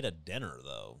just have made a dinner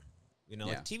though. Yeah.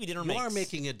 Like TV dinner You makes. are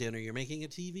making a dinner. You're making a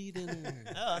TV dinner.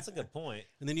 Oh, that's a good point.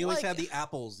 And then you always Like- had the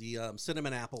apples, the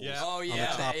cinnamon apples. Yeah. Oh on the yeah,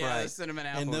 top the right. cinnamon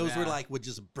apple. And those were like would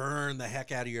just burn the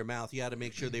heck out of your mouth. You had to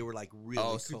make sure they were like really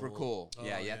oh, super cool. Oh,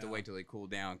 Yeah, you have to wait till they cool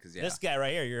down because This guy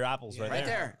right here, your apples Yeah. right, right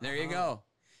there. there, you go.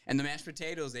 And the mashed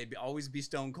potatoes, they'd always be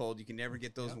stone cold. You can never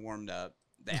get those warmed up.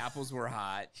 The apples were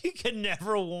hot. You can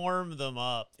never warm them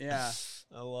up. Yeah,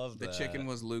 I love the that. chicken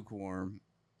was lukewarm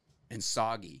and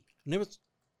soggy. And it was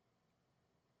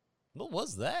What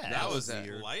was that? That was a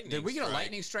weird. lightning. Did we get a strike.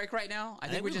 lightning strike right now? I I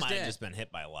think we just might did. have just been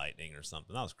hit by lightning or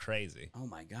something. That was crazy. Oh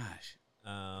my gosh.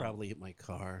 probably hit my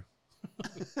car.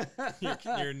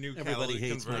 Your new Everybody catalytic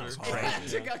hates my converter. car. I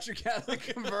took out your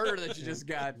catalytic converter that you just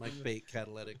got. My fake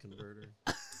catalytic converter.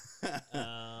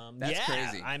 That's yeah,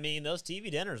 crazy. I mean, those TV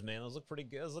dinners, man, those look pretty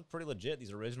good. Those look pretty legit.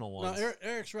 These original No, ones.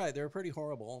 Eric's right. They're pretty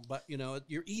horrible, but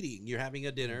you're eating. You're having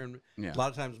a dinner, and Yeah. a lot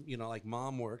of times, like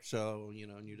mom works, so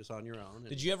and you're just on your own.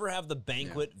 Did you ever have the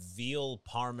banquet veal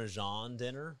parmesan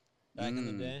dinner back in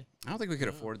the day? I don't think we could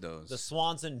afford those. The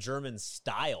Swanson German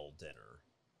style dinner.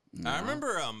 I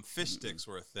remember fish sticks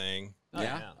were a thing. Oh,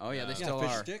 yeah. yeah. Oh yeah, they Yeah, still fish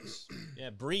are. sticks. Yeah,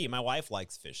 Brie, my wife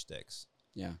likes fish sticks.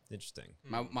 Yeah. Interesting.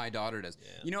 My daughter does.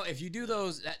 Yeah. If you do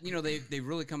those, they've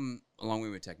really come a long way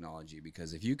with technology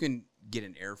because if you can get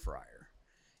an air fryer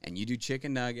and you do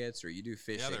chicken nuggets or you do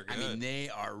fish, Yeah, they're I mean, good. they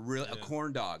are really a Yeah.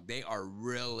 corn dog. They are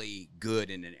really good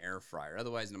in an air fryer.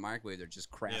 Otherwise, in the microwave, they're just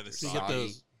crap. Yeah, They're they're So you get soggy.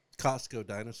 those Costco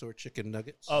dinosaur chicken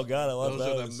nuggets. Oh God, I love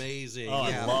those. Are amazing. Oh,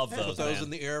 I love Put those, those man. in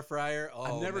the air fryer. Oh,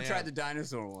 I've never man. tried the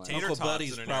dinosaur one. Tater Uncle tots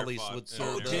Buddy's in an probably air pot- would in serve an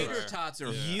Oh, air those. tater fryer. tots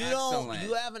are You excellent. don't.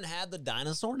 You haven't had the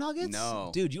dinosaur nuggets? No.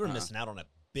 dude, you were Uh-uh. missing out on a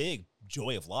big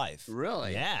joy of life.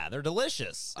 Really? Yeah, they're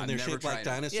delicious. And I've they're never shaped like tried it.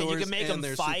 dinosaurs. Yeah, you can make and them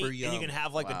they're fight, super and you yum. can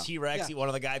have like Wow. the T-Rex Yeah. eat one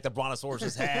of the guy at the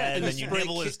brontosaurus's head, and then you spray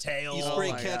nibble ke- his tail. You spray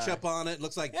Oh my ketchup on it.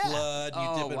 Looks like Yeah. blood. You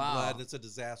Oh, dip it in wow. blood. And it's a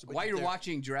disaster. But While you're they're-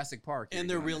 watching Jurassic Park, and you're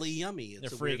they're doing really this. yummy. It's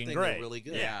They're a weird freaking thing. great. They're really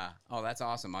good. Yeah. Oh, that's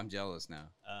awesome. I'm jealous now.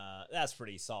 That's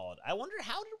pretty solid. I wonder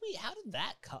how did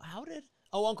that how did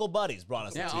Uncle Buddy's brought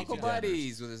us Yeah, the Uncle TV dinners.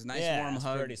 Buddy's with his nice Yeah, warm it's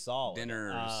hug pretty solid.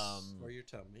 dinners For your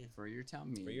tummy. for your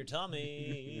tummy. For your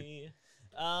tummy.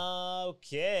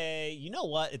 Okay, you know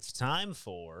what? It's time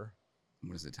for.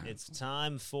 What is the time? It's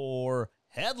time for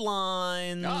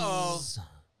headlines. Uh-oh.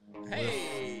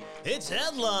 Hey, It's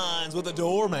headlines with the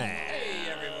doorman.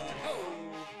 hey, everyone! Oh,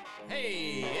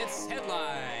 hey, it's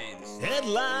headlines.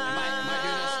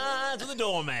 Headlines with the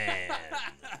doorman.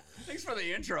 Thanks for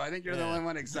the intro. I think you're the only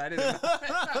one excited. About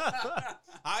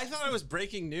I thought it was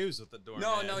breaking news with the doorman.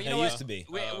 no, you It know what? used to be.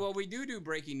 Well, we do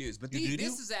breaking news, but You do?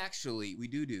 this is actually we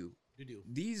do. You do.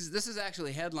 This is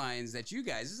actually headlines that you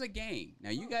guys. This is a game.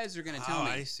 Now you guys are going to Oh, tell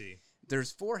me. I see.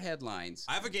 There's 4 headlines.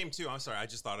 I have a game too. I'm sorry, I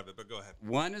just thought of it, but go ahead.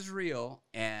 1 is real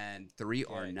and 3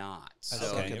 are not. So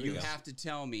Okay, here we you go. have to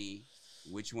tell me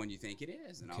which one you think it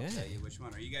is, and I'll Okay. tell you which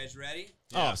one. Are you guys ready?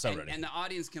 Oh, I'm so and, ready. and the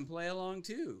audience can play along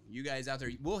too. You guys out there,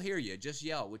 we'll hear you. Just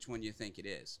yell which one you think it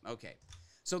is. Okay.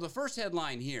 So the first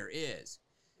headline here is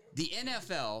the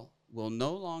NFL will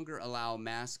no longer allow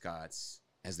mascots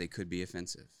as they could be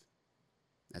offensive.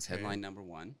 That's headline number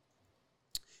 1.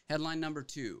 Headline number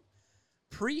 2.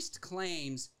 Priest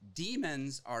claims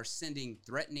demons are sending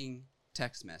threatening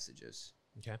text messages.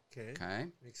 Okay. Okay. Okay.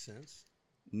 Makes sense.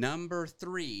 Number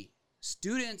 3.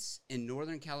 Students in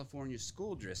Northern California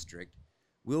School District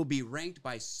will be ranked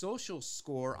by social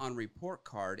score on report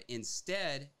card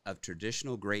instead of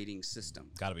traditional grading system.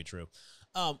 Got to be true.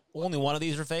 Only one of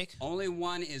these are fake. Only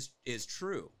one is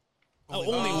true.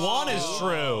 Only one is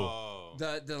true. Oh.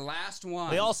 The last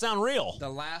one. They all sound real. The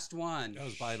last one. I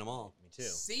was buying them all. Me too.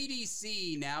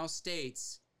 CDC now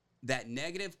states that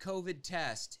negative COVID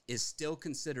test is still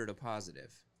considered a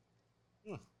positive.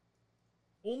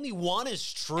 Only one is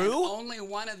And true. only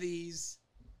one of these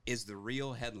is the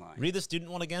real headline. Read the student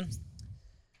one again.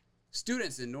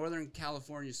 Students in Northern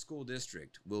California School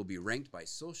District will be ranked by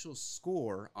social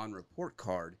score on report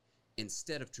card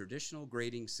instead of traditional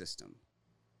grading system.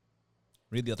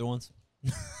 Read the other ones.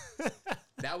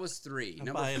 That was 3.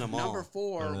 I'm buying them all. Number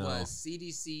 4 I know. was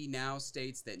CDC now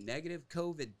states that negative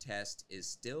COVID test is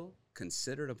still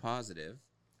considered a positive.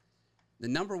 The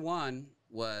number 1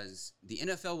 was the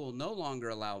NFL will no longer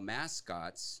allow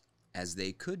mascots as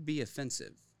they could be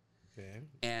offensive. Okay.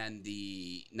 And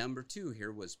the number 2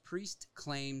 here was priest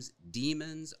claims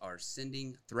demons are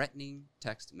sending threatening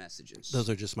text messages. Those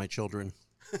are just my children.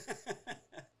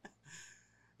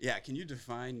 Yeah, can you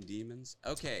define demons?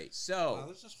 Okay, so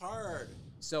this is hard.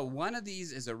 one of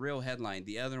these is a real headline,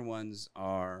 the other ones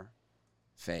are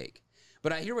fake.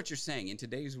 But I hear what you're saying. In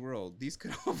today's world, these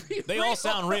could all be They all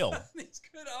sound real. These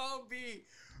could all be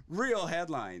real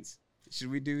headlines. Should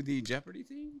we do the Jeopardy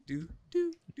theme? Do.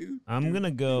 I'm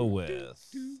gonna go with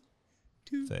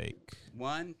do. fake.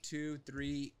 1, 2,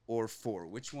 3, or 4.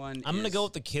 Which one? I'm gonna is- go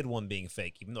with the kid one being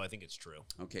fake, even though I think it's true.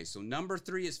 Okay, so number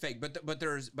 3 is fake, but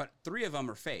 3 of them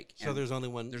are fake. So And there's only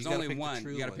one. there's you gotta only pick the one.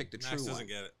 true You got to one. pick the true Max one. doesn't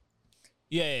get it.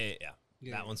 Yeah.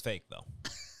 Yeah. That one's fake though.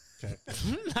 Okay.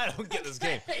 I don't get this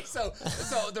game. Hey, so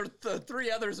the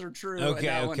 3 others are true, Okay, and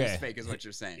that one okay. is fake, is what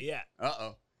you're saying. Yeah.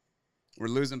 Uh-oh. We're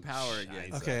losing power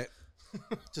again. Okay.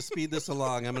 To speed this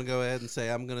along, I'm going to go ahead and say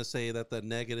that the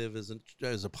negative is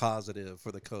a positive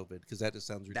for the COVID because that just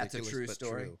sounds That's a ridiculous. true but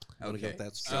story? True. I'm going to go Okay. with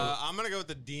that's true. I'm gonna go with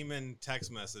the demon text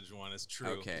message one. It's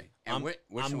true. Okay. And I'm, which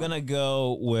I'm one? gonna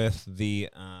go with the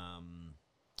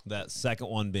that second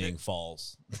one being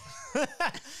false.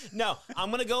 No,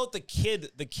 I'm gonna go with the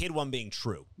kid one being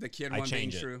true. The kid I one being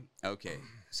change it. true? Okay.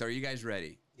 So are you guys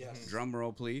ready? Yes. Drum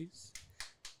roll, please.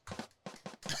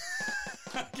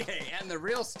 Okay, and the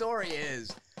real story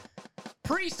is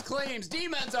priest claims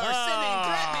demons are sending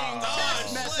threatening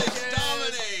text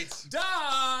messages.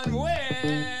 Don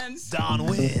wins. Don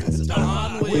wins.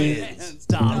 Don wins.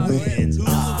 Don wins. Who's the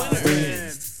winner? Don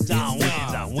wins. Don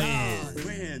Don wins.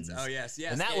 wins. Oh yes.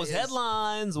 And that it was is.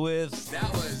 headlines with. That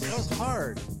was. That was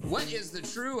hard. What is the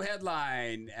true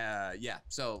headline? Yeah.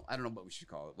 So I don't know what we should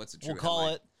call it. What's the true? We'll call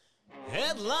headline? it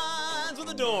headlines with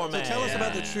the doorman. So tell us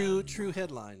about the true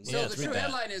headlines. So Yeah, the let's read true that.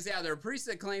 headline is, there are priests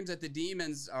that claims that the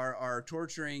demons are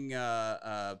torturing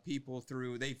people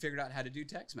through, they figured out how to do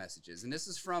text messages. And this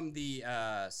is from the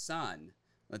Sun.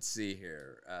 Let's see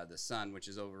here. The Sun, which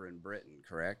is over in Britain,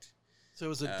 correct? So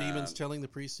is it demons telling the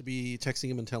priest to be texting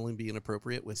him and telling him to be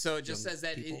inappropriate with? So it just young says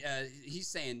that people? he's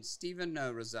saying Stephen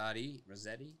Rossetti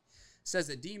says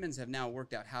that demons have now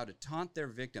worked out how to taunt their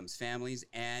victims, families,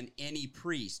 and any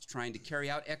priest trying to carry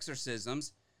out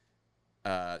exorcisms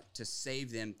to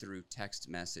save them through text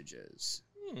messages.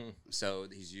 So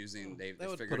he's using, they've That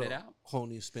would figured put it a out. whole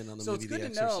new spin on the So movie it's good The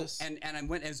to know, Exorcist. and I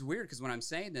went. It's weird because when I'm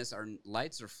saying this, our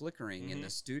lights are flickering in the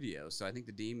studio, so I think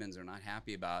the demons are not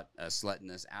happy about us letting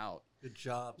this out, Good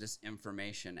job. this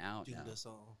information out. Doomed now. us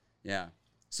all. Yeah.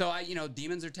 So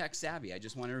demons are tech savvy. I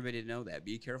just want everybody to know that.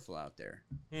 Be careful out there.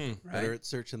 Hmm. Better Right. at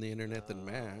searching the internet than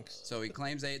Max. So he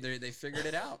claims they figured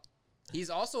it out. He's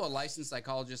also a licensed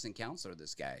psychologist and counselor.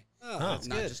 This guy, Oh, that's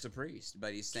not good. just a priest,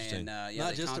 but he's saying, Interesting. yeah, Not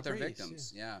they just taunt a their priest,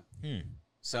 victims. Yeah. Hmm.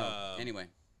 So anyway,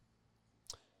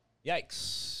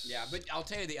 Yikes. yeah, but I'll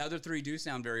tell you, the other three do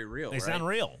sound very real. They right? sound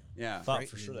real. Yeah. Thought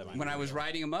for sure that might When be I was real.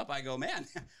 writing them up, I go, man,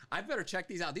 I better check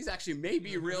these out. These actually may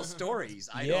be real stories.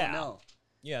 I Yeah. don't know.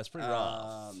 Yeah, it's pretty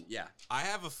rough. Yeah. I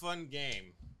have a fun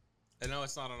game. I know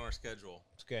it's not on our schedule.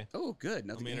 It's okay. Oh, good. Let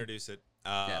Nothing. me introduce it.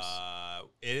 Yes.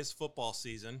 It is football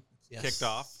season. Yes. Kicked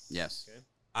off. Yes. Okay.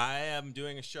 I am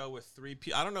doing a show with 3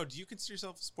 people. I don't know. Do you consider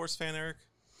yourself a sports fan, Eric?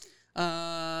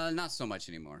 Not so much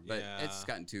anymore, but Yeah. it's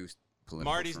gotten too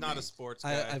political. Marty's for not me. a sports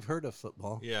guy. I've heard of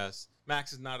football. Yes.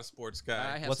 Max is not a sports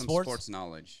guy. I have What some sports? sports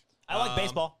knowledge. I like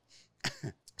baseball.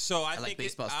 So I like think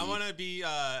baseball, I Steve. want to be.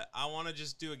 I want to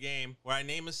just do a game where I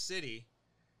name a city,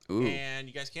 Ooh. and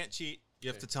you guys can't cheat. You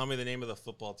have to tell me the name of the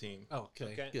football team. Oh, okay.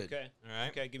 Okay. Good. Okay. All right.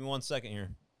 Okay. Give me 1 second here.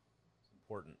 It's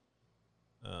important.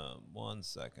 1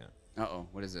 second. Uh-oh.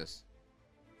 What is this?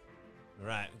 All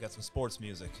right. We got some sports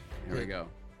music. Here we go.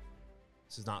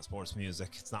 This is not sports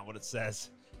music. It's not what it says.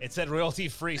 It said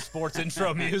royalty-free sports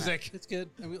intro music. It's good.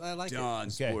 I like it. Don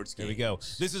Okay, Sports here Game. we go.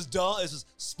 This is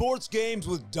sports games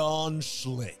with Don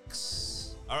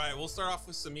Schlicks. All right. We'll start off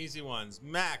with some easy ones.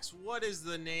 Max, what is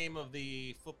the name of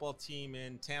the football team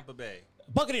in Tampa Bay?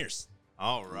 Buccaneers.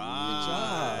 All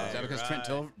right. Is that because Trent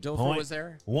Dilfer Point. was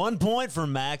there? 1 point for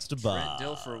Max to Trent Bob.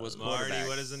 Dilfer was Marty, quarterback.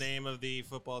 what is the name of the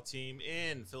football team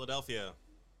in Philadelphia?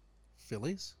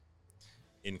 Phillies?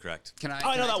 Incorrect. Can I? Oh,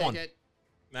 I know that take one. It?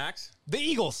 Max? The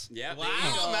Eagles. Yeah. Wow, the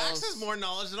Eagles. Max has more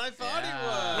knowledge than I thought Yeah. he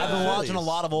was. I've been watching a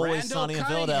lot of Always Randall Sunny in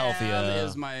Cunningham Philadelphia.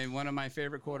 is one of my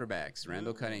favorite quarterbacks.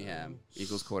 Randall Cunningham,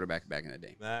 Eagles quarterback back in the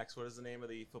day. Max, what is the name of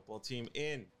the football team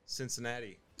in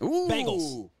Cincinnati? Ooh.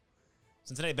 Bengals.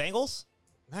 Cincinnati Bengals?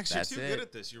 Max, That's you're too it. good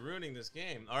at this. You're ruining this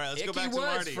game. All right, let's Icky go back Woods,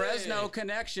 to Marty. Fresno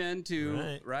connection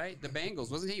to Right. the Bengals.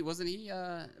 Wasn't he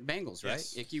Bengals, right?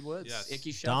 Yes. Icky Woods. Yes.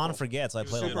 Icky Shuffle. Don forgets. I He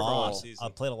was played a Super lot. Bowl season. I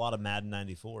played a lot of Madden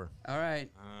 94. All right.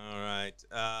 All right.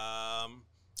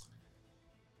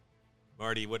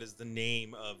 Marty, what is the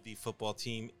name of the football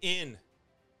team in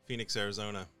Phoenix,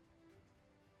 Arizona?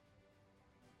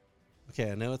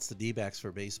 Okay, I know it's the D-backs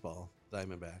for baseball,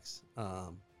 Diamondbacks.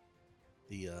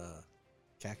 The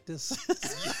Cactus?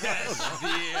 Yes, the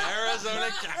Arizona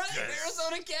Cactus. Right,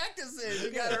 Arizona Cactuses.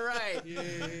 You got it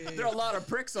right. There are a lot of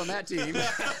pricks on that team.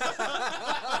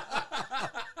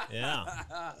 Yeah.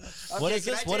 Okay, What is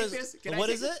can this? I What take is- this? Can I what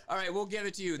take is this? it? All right, we'll give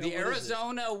it to you. The what is it?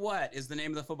 Arizona what is the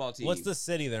name of the football team? What's the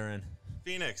city they're in?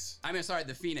 Phoenix. I mean, sorry,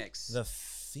 the Phoenix. The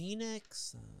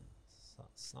Phoenix?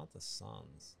 It's not the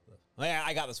Suns. Oh, yeah,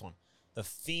 I got this one. The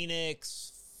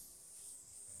Phoenix.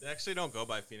 They actually don't go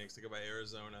by Phoenix. They go by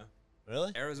Arizona.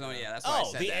 Really? Arizona, yeah, that's why I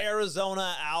Oh, said the that.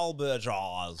 Arizona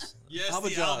Albatross. Yes, the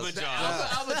Albatross.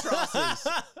 Albatross.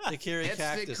 Albatrosses. They carry It's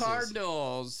cactuses. the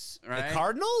Cardinals, right? The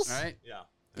Cardinals? Right? Yeah,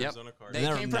 Yep. Arizona They Cardinals.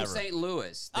 Never- came from never. St.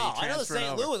 Louis. They Oh, I know the transferred St.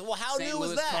 over. Louis. Well, how St. new was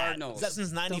Louis that? Cardinals. Is that since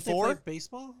Don't they play '94?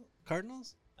 baseball?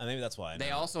 Cardinals? Maybe that's why. I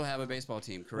They know. also have a baseball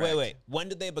team, correct? Wait. When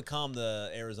did they become the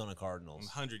Arizona Cardinals?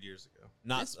 100 years ago.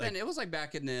 Not It's been, it was like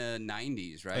back in the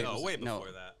 90s, right? No, It was- way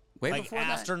before that. Way like before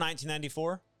after that?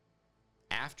 1994.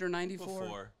 After 94?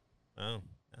 Before. Oh,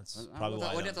 that's We'll- probably why. I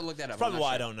we'd don't have to know. look that up. That's probably I'm not why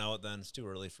I sure. don't know it. Then it's too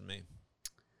early for me.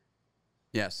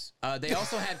 Yes. They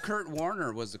also had Kurt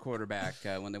Warner was the quarterback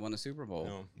when they won the Super Bowl.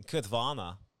 No.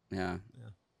 Kuthvana. Yeah.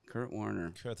 Kurt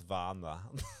Warner. Kuthvana.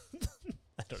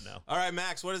 I don't know. All right,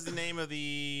 Max, what is the name of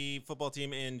the football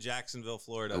team in Jacksonville,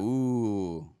 Florida?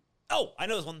 Ooh. Oh, I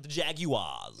know this one. The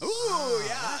Jaguars. Ooh,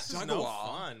 yeah. Max is no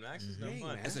fun. Max is no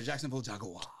fun. It's the Jacksonville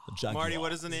Jaguar. The Jaguars. Marty,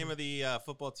 what is the name of the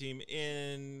football team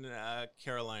in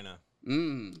Carolina?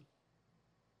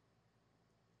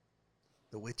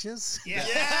 The witches? Yeah.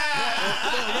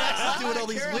 Max is doing all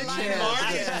these witch Carolina. hands.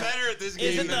 Marty's better at this game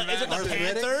Is it than the Max.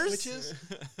 Panthers? Witches?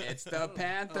 It's the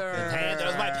Panther. The Panther. That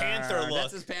was my Panther look.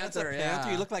 That's his That's a Panther, panther.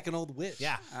 yeah. You look like an old witch.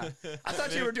 Yeah. I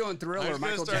thought you were doing I'm Thriller, just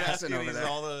gonna Michael start Jackson asking over these there.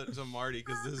 all to Marty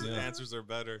because his answers are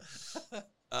better.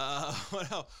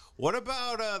 What else? What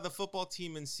about the football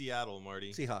team in Seattle,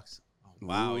 Marty? Seahawks.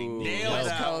 Wow, he Ooh, nailed West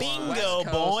that Coast, one. Bingo, West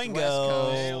Coast, boingo. West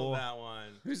Coast. Nailed that one.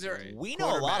 Who's their We know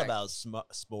a lot quarterback? about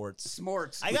sports.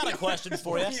 Smorts. I got a question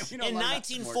for you. We know a In lot about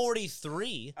sports.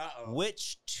 1943, Uh-oh.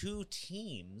 which two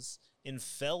teams in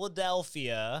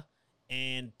Philadelphia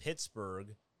and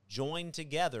Pittsburgh joined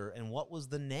together, and what was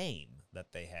the name that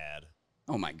they had?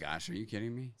 Oh my gosh, are you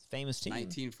kidding me? Famous team.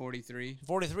 1943.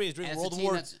 43 is during And it's a World team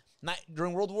War. that's-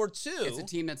 During World War II. It's a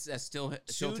team that's still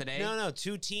today. No,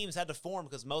 two teams had to form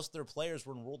because most of their players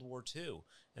were in World War II,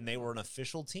 and they were an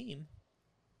official team.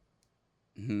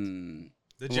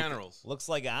 The Generals. Looks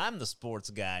like I'm the sports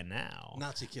guy now.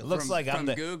 Nazi killer. Looks From- like I'm from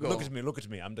the. Google. Look at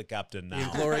me. I'm the captain The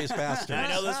now. Inglorious Bastards. I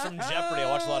know this from Jeopardy. I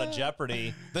watch a lot of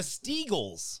Jeopardy. The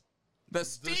Steagles. The The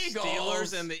Steagles.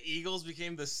 Steelers and the Eagles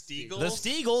became the Steagles. The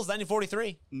Steagles,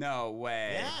 1943. No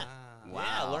way. Yeah. Wow.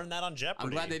 Yeah, I learned that on Jeopardy.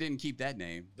 I'm glad they didn't keep that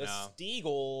name. The No.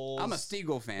 Steagles. I'm a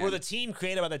Steagle fan. Were the team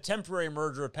created by the temporary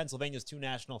merger of Pennsylvania's two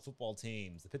national football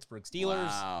teams, the Pittsburgh Steelers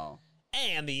Wow.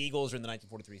 and the Eagles, during the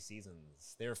 1943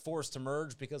 seasons. They were forced to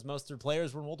merge because most of their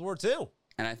players were in World War II.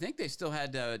 And I think they still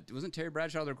had. Wasn't Terry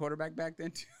Bradshaw their quarterback back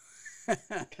then too? He's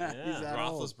that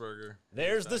old. Roethlisberger.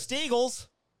 There's the Steagles.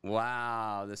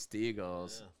 Wow, the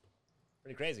Steagles. Yeah.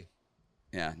 Pretty crazy.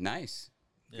 Yeah, nice.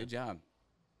 Yeah. Good job.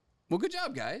 Well, good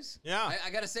job, guys. Yeah. I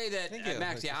got to say that Thank you.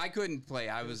 Max. Yeah, I couldn't play.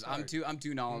 I'm hard.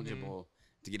 too knowledgeable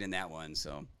to get in that one.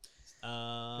 So,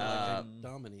 I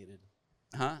dominated.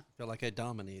 huh? Felt like I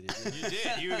dominated. You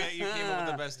did. You came up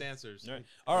with the best answers.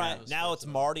 all right, Yeah, it was now fun it's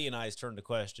stuff. Marty and I's turn to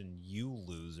question you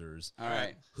losers. All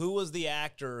right. Who was the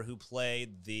actor who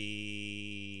played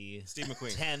the Steve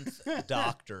McQueen. 10th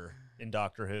Doctor in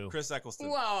Doctor Who? Chris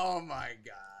Eccleston. Oh my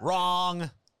God.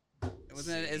 Wrong.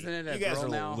 Isn't it a You guys girl are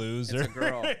now? losers. It's a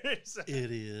girl.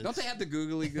 It is. Don't they have the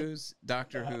googly goose?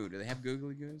 Doctor Who. Do they have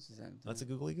googly goose? Is that? That's a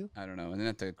googly goo. I don't know. Isn't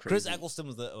that the Chris crazy? Eccleston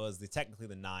was the technically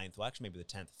the 9th. Well, actually, maybe the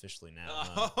 10th officially now.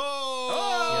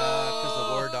 Oh! Yeah, because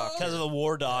the War Doctor. Because of the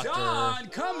War Doctor. Don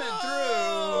coming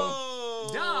Oh!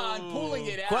 through. Don pulling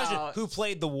it Question: out. Who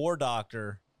played the War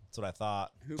Doctor? That's what I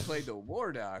thought. Who played the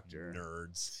War Doctor?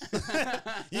 Nerds.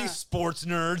 You sports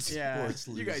nerds. Yeah, Sports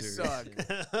you guys losers.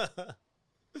 suck.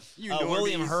 You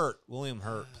William normies. Hurt. William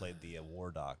Hurt played the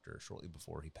War Doctor shortly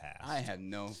before he passed. I had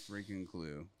no freaking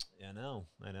clue. Yeah, I know.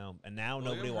 And now William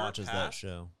nobody Hurt watches that passed?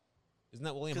 show. Isn't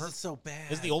that William Because Hurt? it's so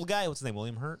bad. Is it the old guy? What's his name?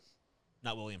 William Hurt?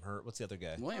 Not William Hurt. What's the other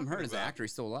guy? William Hurt is the about- actor.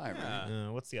 He's still alive, right? Yeah.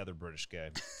 What's the other British guy?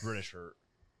 British Hurt.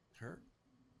 Hurt?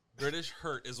 British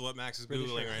Hurt is what Max is British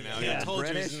Googling Hurt. right now. Yeah. I told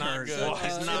you British he's not Hurt. good. Watch,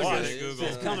 He's not watch. good at Google.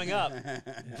 It's coming up.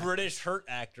 British Hurt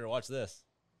actor. Watch this.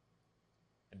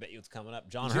 I bet you it's coming up.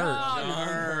 John Hurt. John John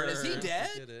Hurt. Is he Hurt. dead?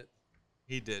 Did it.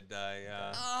 He did die.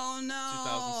 Oh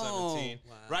no! 2017,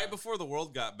 Wow. right before the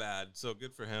world got bad. So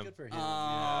good for him. Good for him. Oh,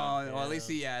 Yeah. well, at least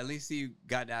he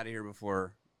got out of here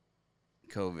before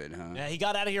COVID, huh? Yeah, he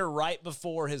got out of here right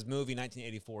before his movie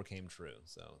 1984 came true.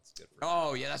 So it's good for him.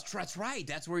 Oh yeah, that's right.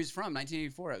 That's where he's from.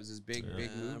 1984. It was his big movie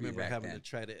I remember back having then. to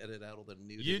try to edit out all the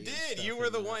nudity. You and did. stuff You were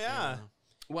in the that, one, yeah.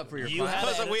 What for your You class? had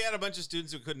Plus, edit- we had a bunch of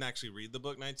students who couldn't actually read the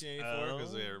book 1984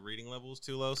 because Oh. their reading level was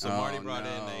too low. So Oh, Marty brought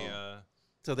in no. a.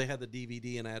 So they had the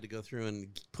DVD, and I had to go through and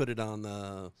put it on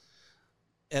the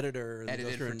editor and go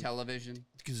Edited through for and television.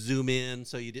 zoom in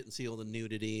so you didn't see all the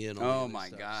nudity and all the Oh other my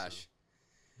stuff, gosh!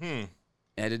 Edited for television.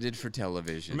 Edited for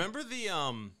television. Remember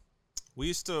the we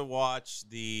used to watch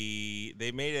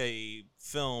they made a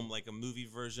film, like a movie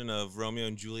version of Romeo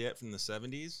and Juliet from the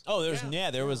 70s. Oh,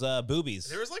 there was boobies.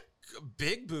 There was like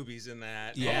big boobies in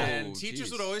that. Yeah. And Oh, teachers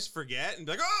geez. would always forget and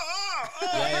be like, oh,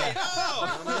 Yeah,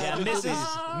 oh. Yeah,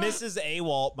 Mrs.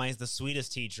 Awalt, the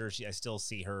sweetest teacher. I still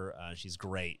see her. She's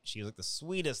great. She was like the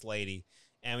sweetest lady.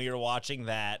 And we were watching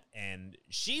that, and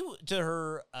she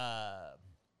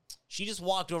just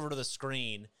walked over to the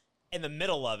screen in the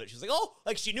middle of it. She was like, oh,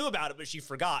 like she knew about it, but she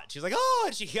forgot. She was like, oh,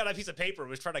 and she got a piece of paper and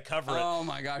was trying to cover it. Oh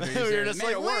my gosh! We were just Made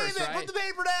like, it worse, leave it, right? put the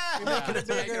paper down. Yeah, it's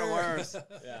making it worse.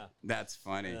 Yeah. That's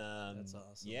funny. That's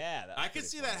awesome. Yeah. that was I could pretty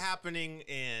see funny. that happening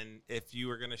if you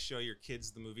were going to show your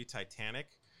kids the movie Titanic.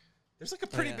 There's like a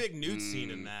pretty yeah. big nude scene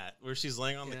in Mm. that where she's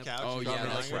laying on Yeah. the couch. Oh and yeah, dropping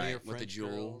that's her one of ring. your right. With the French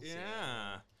jewel. girls.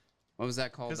 Yeah. What was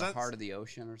that called? 'Cause The that's- Heart of the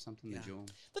Ocean or something? Yeah. The jewel.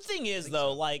 The thing is,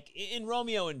 though, like in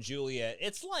Romeo and Juliet,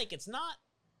 it's not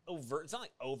overt. It's not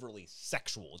like overly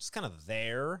sexual. It's just kind of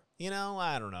there, you know.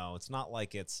 I don't know. It's not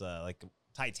like it's like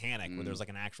Titanic where Mm. there's like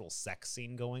an actual sex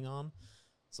scene going on.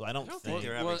 So I don't don't think. think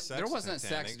they're having Well, sex there in wasn't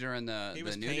sex Titanic. during the He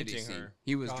was nudity painting scene. her.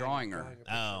 He was drawing her. a picture,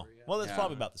 Oh, yeah. well, that's Yeah.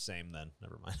 probably about the same then.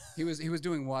 Never mind. He was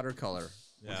doing watercolor.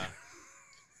 Yeah.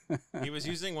 He was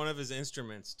using one of his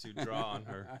instruments to draw on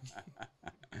her.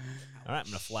 All right, I'm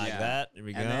gonna flag Yeah. that. There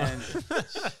we go. And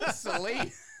then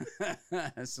Celine,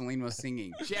 Celine was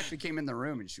singing. She actually came in the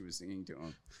room and she was singing to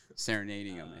him,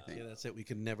 serenading him. I think. Yeah, that's it. We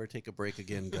can never take a break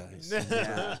again, guys. Yeah.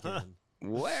 Never again.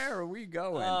 Where are we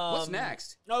going? What's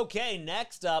next? Okay,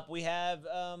 next up we have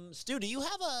Stu. Do you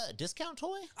have a discount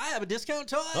toy? I have a discount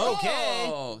toy. Okay.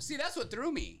 Oh, see, that's what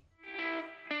threw me.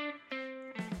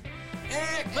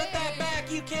 Eric, put that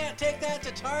back. You can't take that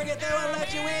to Target. They won't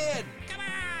let you in. Come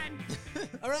on.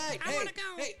 All right. I wanna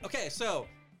go. Hey, okay, so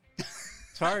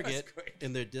Target That was great.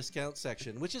 in their discount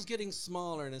section, which is getting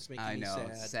smaller and it's making I me know. sad.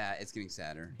 It's sad. It's getting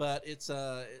sadder. But it's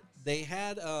they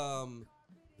had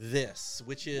this,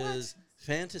 which is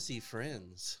Fantasy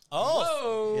Friends. Oh,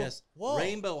 Whoa. Yes. Whoa.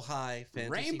 Rainbow High Fantasy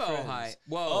Rainbow Friends. High.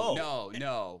 Whoa. Oh.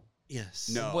 No. Yes.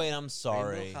 No. wait, I'm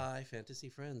sorry. Rainbow High Fantasy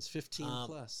Friends, 15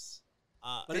 plus.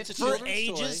 But it's a for children's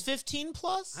ages toy. 15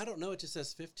 plus. I don't know. It just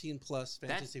says 15 plus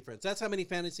Fantasy Friends. That's how many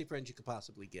Fantasy Friends you could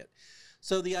possibly get.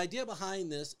 So the idea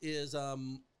behind this is a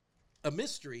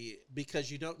mystery because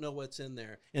you don't know what's in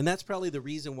there, and that's probably the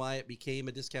reason why it became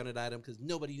a discounted item because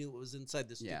nobody knew what was inside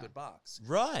this Yeah. stupid box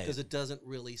Right. because it doesn't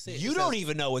really say. You It don't says-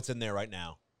 even know what's in there right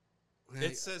now.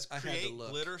 It says I had to create look.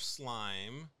 glitter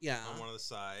slime Yeah. on one of the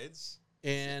sides.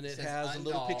 And it It says has a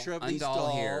little undoll- picture of these undoll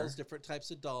dolls, here. different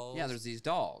types of dolls. Yeah, there's these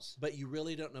dolls. but you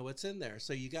really don't know what's in there.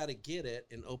 So you got to get it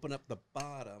and open up the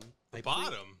bottom. The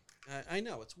bottom. I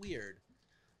know, it's weird.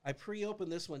 I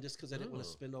pre-opened this one just because I didn't want to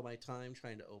Oh. spend all my time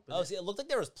trying to open Oh, it. see, it looked like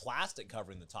there was plastic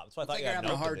covering the top. That's why I Looks thought like you you're had having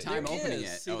a an hard opening. time There opening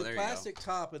is. it. See Oh, the there you go. plastic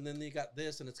top, and then you got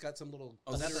this, and it's got some little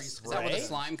Oh, is that, glittery is that where the spray?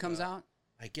 slime comes out?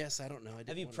 I guess I don't know. I didn't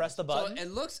Have you wanna- pressed the So button? it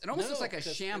almost looks like a 'cause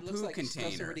it shampoo looks like stuff's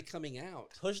container. already coming out.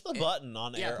 Push the It- button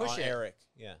on, yeah, push on it. Eric.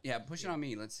 Yeah. Yeah, push it on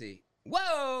me. Let's see.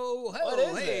 Whoa! What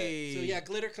is it? hey. So yeah,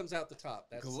 glitter comes out the top.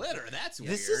 That's glitter. That's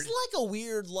weird. This is like a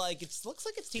weird, like it looks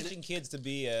like it's teaching kids to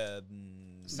be a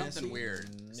something messy. weird.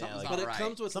 Yeah, Something's like- not but it right.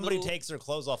 comes with somebody little, takes their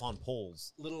clothes off on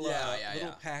poles. little Yeah, little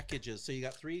yeah. packages. So you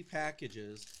got 3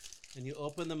 packages, and you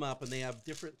open them up, and they have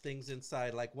different things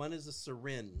inside. Like one is a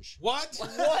syringe. What?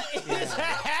 What is Yeah.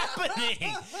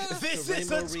 happening? This The is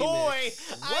a Rainbow toy.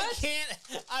 Remix. I can't.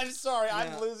 I'm sorry. Yeah.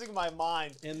 I'm losing my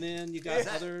mind. And then you got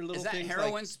other little Is that things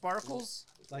heroin sparkles?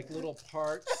 like little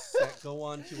parts that go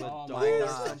onto a Oh doll my or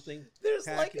gosh. something. There's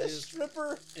like a Packages.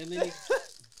 stripper. And then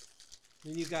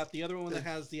you got the other one that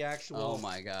has the actual. Oh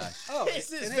my gosh. Oh,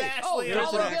 This is and hey, vastly there's an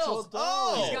dollar actual bills. doll.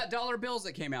 Oh. She's got dollar bills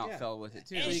that came out, Yeah. fell with it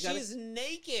too. And you gotta- she's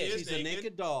naked. She is She's a naked.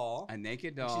 naked doll. A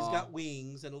naked And doll. she's got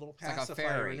wings and a little like a pacifier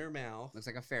fairy. in her mouth. Looks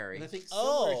like a fairy. And I think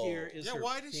somewhere Oh. here is Yeah, her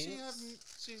why does she have?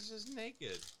 pants. She's just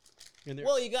naked. And there-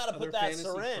 Well, you got to other put that fantasy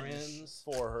syringe friends.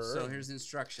 for her. So here's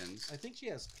instructions. I think she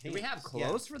has pants. Do we have Yeah.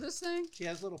 clothes for this thing? She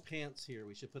has little pants here.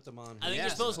 We should put them on. I think her. you're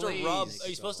Yes, supposed please. to rub. Naked Are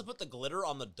you supposed to doll. put the glitter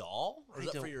on the doll, or is I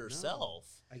that for don't know. yourself?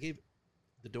 I gave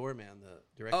the doorman the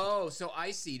directions. Oh, so I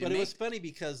see. To But make, it was funny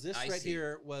because this I right see.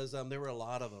 here was there were a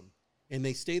lot of them, and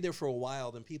they stayed there for a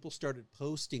while. Then people started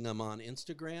posting them on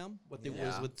Instagram, what they was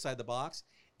Yeah. inside the box,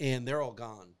 and they're all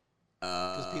gone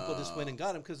because people just went and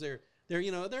got them because they're they're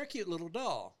a cute little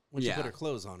doll when you Yeah. put her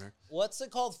clothes on her. What's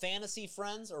it called? Fantasy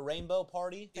Friends or Rainbow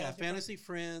Party? Yeah, Fantasy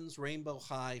Friends, Rainbow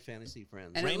High Fantasy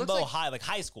Friends. And it looks Rainbow like- High, like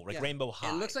high school, like Yeah. Rainbow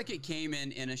High. It looks like it came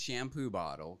in a shampoo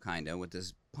bottle, kind of, with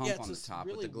this pump yeah, it's on the this top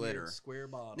really with the glitter. weird square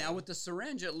bottle. Now with the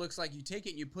syringe, it looks like you take it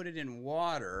and you put it in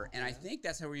water, and I think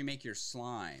that's how you make your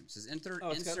slime. It says insert. Oh,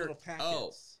 it's got little packets.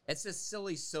 Oh, it says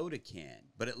silly soda can,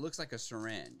 but it looks like a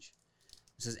syringe.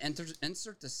 It says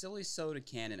insert the silly soda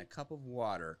can in a cup of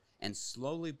water and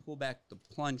slowly pull back the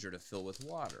plunger to fill with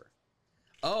water.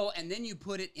 Oh, and then you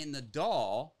put it in the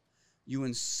doll. You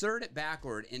insert it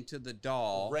backward into the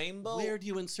doll. Rainbow. where do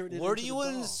you insert it? Where do into you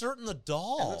the doll? insert in the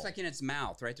doll? It looks like in its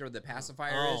mouth, right there where the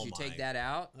pacifier Oh is. You take my that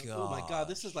out. Oh my God,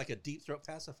 this gosh. is like a deep throat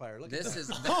pacifier. Look This at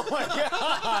is. Oh my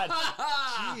god!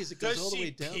 Jeez, it goes Does all the she way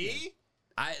down. pee?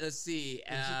 Let's see.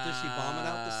 Does she vomit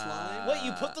out the slime? Wait,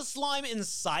 you put the slime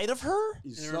inside of her?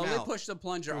 You In her slowly mouth. push the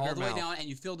plunger Through all her the way mouth. down, and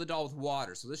you fill the doll with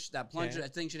water. So that plunger, Okay.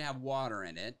 that thing should have water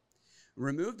in it.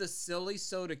 Remove the silly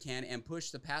soda can and push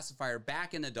the pacifier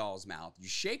back in the doll's mouth. You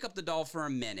shake up the doll for a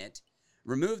minute.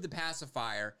 Remove the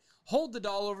pacifier. Hold the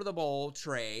doll over the bowl,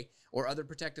 tray, or other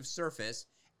protective surface.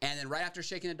 And then right after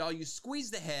shaking the doll, you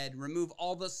squeeze the head. Remove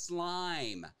all the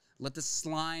slime. Let the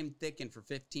slime thicken for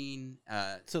 15.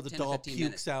 So the 10 to doll 15 pukes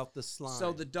minutes. out the slime.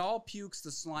 So the doll pukes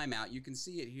the slime out. You can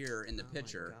see it here in the Oh my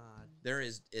picture. God. There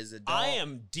is a doll. I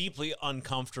am deeply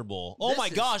uncomfortable. Oh This my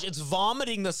is- gosh, it's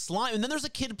vomiting the slime, and then there's a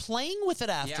kid playing with it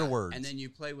Yeah, afterwards. and then you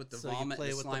play with the So you vomit, play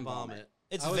the with slime the vomit.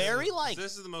 it's I was- very like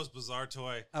This is the most bizarre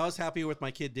toy. I was happy with my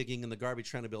kid digging in the garbage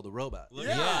trying to build a robot. Look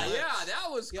Yeah, at yeah, her lips.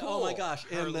 that was Yeah, cool. oh my gosh!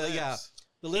 Her And lips. yeah,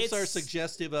 The lips are It's-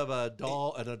 suggestive of a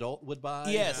doll an adult would buy.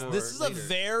 Yes, or this is later. a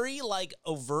very like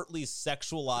overtly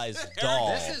sexualized doll.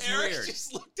 This is Eric weird.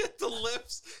 just looked at the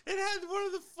lips and had one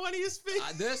of the funniest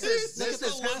faces. This is Look at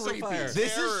this creepy. pacifier.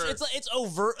 This Terror. is it's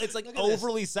overt. It's like Look at this.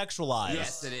 overly sexualized.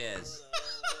 Yes, it is.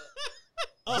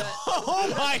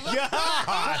 Oh my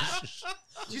gosh!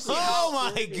 Did you see Oh how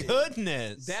my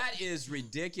goodness! that is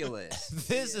ridiculous.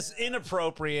 This is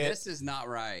inappropriate. This is not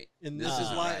right. And This this is is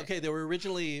not why. right. Okay, they were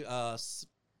originally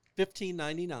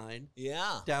 $15.99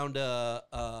 Yeah. down to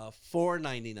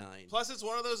 $4.99. Plus, it's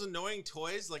one of those annoying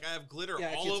toys. Like I have glitter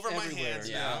Yeah, it all gets over my everywhere. hands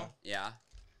Yeah, now. yeah.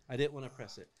 I didn't want to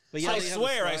press it, but I they have a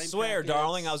swear, slime packet.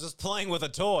 darling. I was just playing with a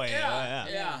toy.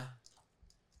 Yeah.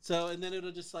 So and then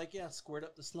it'll just like squirt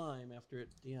up the slime after it.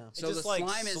 Yeah. It So just the like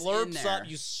slime is in slurps there. up.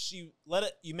 You let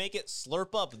it. You make it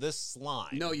slurp up this slime.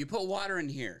 No, you put water in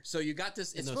here. So you got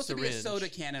this. It's In the supposed to be a syringe. soda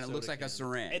can, and it looks Soda like a can.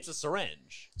 syringe. it's a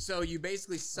syringe. So you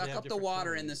basically suck have up the different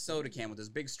water in the colors. soda can with this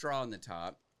big straw in the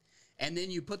top, and then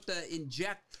you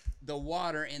inject the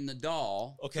water in the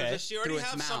doll. So Okay. does she already Through its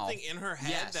have mouth. something in her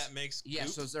head Yes. that makes Yeah,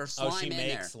 goop? so there's slime Oh, she in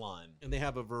makes there. slime. And they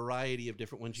have a variety of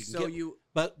different ones you can So get. you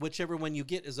But whichever one you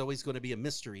get is always going to be a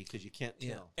mystery because you can't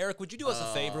tell. Eric, would you do us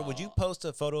a favor? Would you Oh. post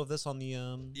a photo of this on the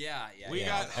yeah. we Yeah,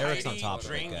 got Eric's on Heidi top of it,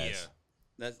 Drangia.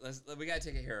 guys. We gotta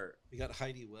take it here. We got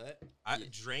Heidi what?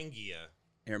 Drangia.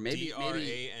 Here, maybe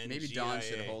D-R-A-N-G-I-A. Don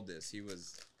should hold this. He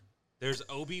was There's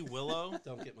Obi Willow.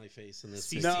 Don't get my face in this.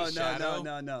 CC picture. Shadow.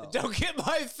 no. Don't get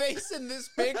my face in this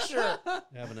picture. I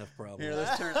have enough problems. Here,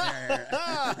 let's turn there.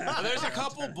 Oh, there's a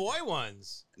couple boy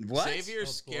ones. What? Xavier Oh, boy.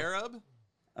 Scarab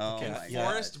Oh Okay, my yeah.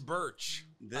 god. Forrest Birch.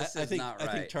 This I is think not right.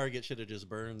 I think Target should have just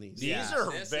burned these. These Yeah,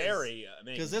 are this is- very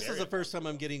Because this is the first time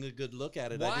I'm getting a good look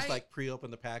at it. I just Why- like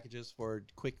pre-open the packages for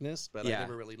quickness, but Yeah. I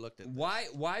never really looked at them. Why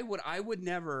would I would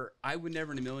never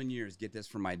in a million years get this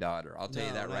for my daughter. I'll tell you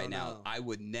No, that right no, now. no. I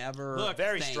would never Look,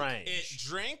 very think- strange. It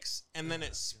drinks and then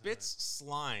it spits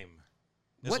slime.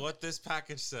 Is What? what this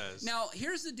package says. Now,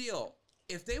 here's the deal.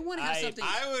 If they want to have something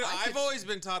I've could- always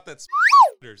been taught that.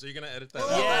 So you're gonna edit that?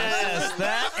 Yes,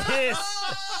 that is.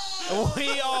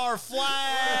 We are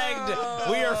flagged.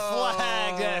 We are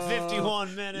flagged at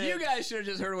 51 minutes. You guys should have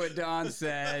just heard what Don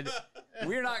said.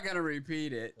 We're not going to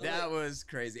repeat it. That was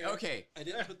crazy. Okay. I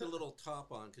didn't put the little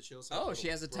top on because she also. Oh, she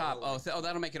has a top. Oh,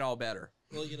 that'll make it all better.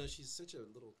 well, she's such a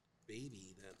little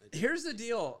baby that. Here's the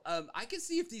deal. I could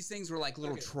see if these things were like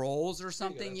little Okay. trolls or that's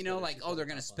something, better. like, She's oh, they're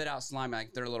got going to a top spit on. out slime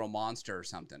like they're a little monster or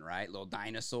something, right? Little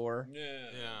dinosaur.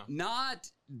 Yeah.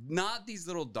 Not these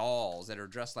little dolls that are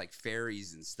dressed like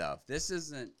fairies and stuff. This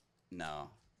isn't.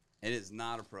 No, it is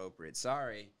not appropriate.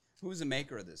 Sorry. Who's the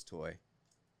maker of this toy?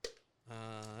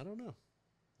 I don't know.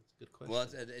 That's a good question. Well,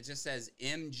 it just says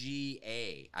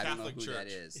MGA. I don't know Catholic who that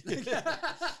Church. is.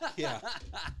 Yeah.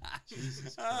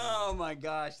 Jesus Oh my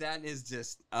gosh, that is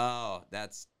just. Oh,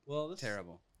 that's well, this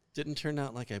terrible. didn't turn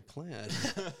out like I planned.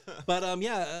 But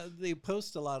they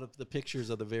post a lot of the pictures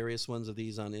of the various ones of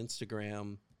these on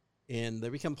Instagram, and they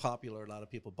become popular. A lot of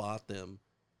people bought them,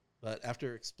 but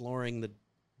after exploring the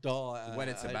doll, What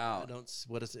it's I about. don't.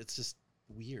 What is? It's just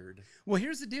weird. Well,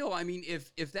 here's the deal. I mean,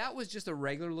 if that was just a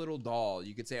regular little doll,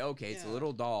 you could say, okay, it's a Yeah,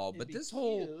 little doll. It'd But be this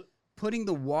whole cute. putting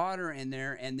the water in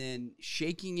there and then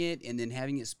shaking it and then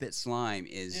having it spit slime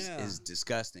is Yeah.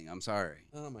 disgusting. I'm sorry.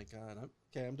 Oh my god.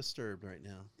 I'm disturbed right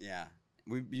now. Yeah,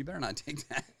 you better not take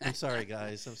that. I'm sorry,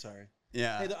 guys. I'm sorry.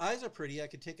 Yeah. Hey, the eyes are pretty. I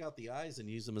could take out the eyes and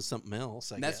use them as something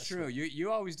else. I That's guess. true. You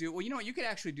always do. Well, you know what? You could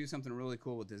actually do something really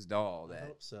cool with this doll. I That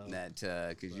hope so.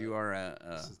 because But you are a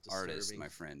this is artist, disturbing. my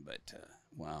friend. But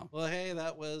wow. Well, hey,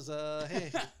 that was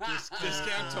hey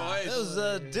Discount toys. This is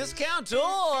a discount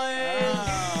toy.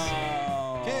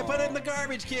 Okay, put it in the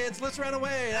garbage, kids. Let's run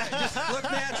away. Just look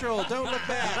natural. Don't look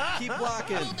back. Keep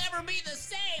walking. never be the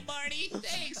same, Marty.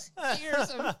 Thanks. Here's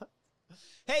some.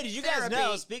 Hey, did you guys Therapy.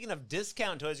 know? Speaking of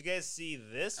discount toys, you guys see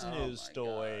this Oh news my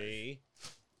story?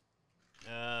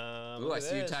 Ooh, Look I at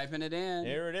see you this. typing it in.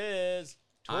 There it is.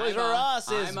 I'm Toys R a-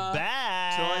 Us is I'm a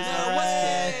back. Toys R Us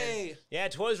Hey! Yeah,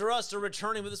 Toys R Us are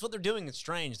returning, but this is what they're doing. It's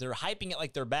strange. They're hyping it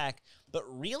like they're back, but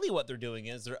really what they're doing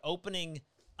is they're opening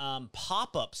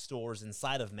pop-up stores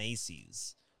inside of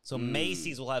Macy's. So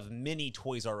Macy's will have mini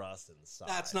Toys R Us inside.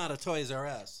 That's not a Toys R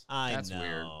Us. I That's know.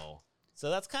 weird. So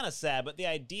that's kind of sad, but the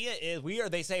idea is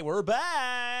they say we're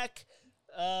back.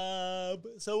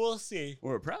 So we'll see.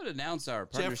 We're proud to announce our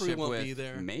Jeffrey partnership won't with be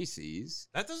there. Macy's.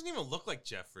 That doesn't even look like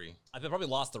Jeffrey. I probably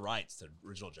lost the rights to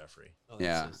original Jeffrey. Oh,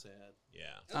 Yeah. that's so sad. Yeah.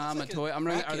 I'm like a toy. Are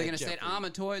they crackhead going to say it? Jeffrey. I'm a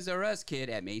Toys R Us kid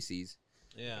at Macy's?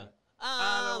 Yeah.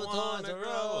 I don't wanna grow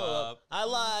up. I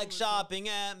like shopping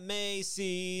at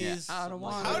Macy's. I don't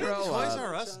want How to did grow Toys up.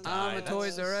 R Us I'm a die?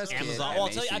 Toys R Us kid. Amazon. at Well, I'll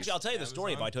tell you, Macy's. actually, I'll tell you the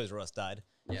story of why Amazon? Toys R Us died.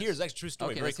 Yes. Here's the true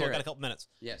story. Okay, Very let's cool. hear Got it. a couple minutes.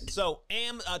 Yes. So,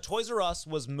 Toys R Us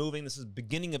was moving. This is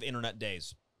beginning of internet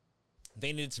days.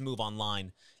 They needed to move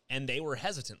online, and they were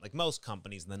hesitant, like most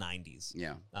companies in the 90s.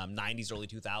 Yeah. 90s, early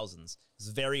 2000s. It's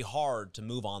very hard to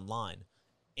move online.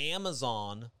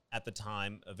 Amazon, at the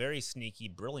time, a very sneaky,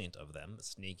 brilliant of them,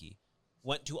 sneaky,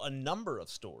 went to a number of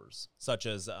stores, such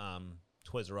as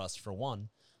Toys R Us for one,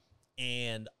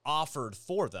 and offered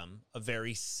for them a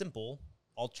very simple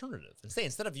alternative. And say,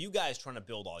 instead of you guys trying to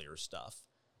build all your stuff,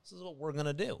 this is what we're going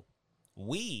to do.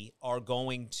 We are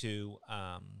going to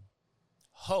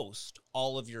host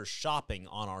all of your shopping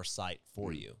on our site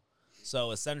for you.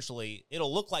 So essentially,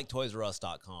 it'll look like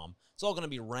ToysRUs.com. It's all going to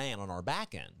be ran on our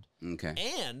back end. Okay.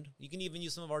 And you can even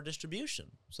use some of our distribution.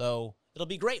 So it'll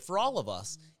be great for all of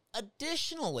us.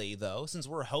 Additionally, though, since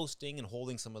we're hosting and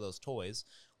holding some of those toys,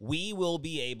 we will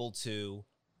be able to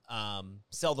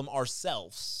sell them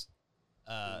ourselves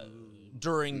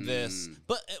during this.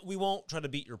 But we won't try to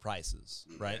beat your prices,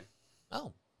 right? Okay.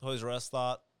 Oh, Toys R Us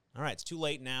thought, all right, it's too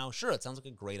late now. Sure, it sounds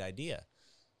like a great idea.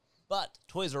 But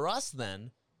Toys R Us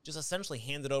then just essentially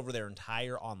handed over their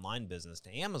entire online business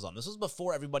to Amazon. This was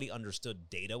before everybody understood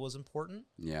data was important.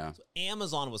 Yeah. So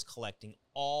Amazon was collecting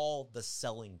all the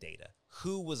selling data,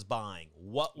 who was buying,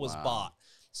 what was Wow. bought.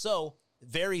 So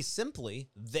very simply,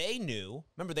 they knew,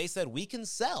 remember they said, we can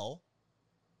sell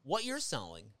what you're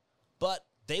selling, but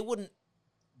they wouldn't,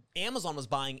 Amazon was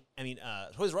buying,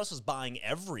 Toys R Us was buying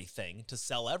everything to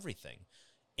sell everything.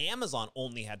 Amazon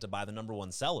only had to buy the number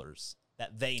one sellers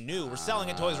that they knew were selling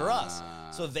at Toys R Us.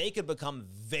 So they could become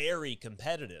very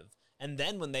competitive. And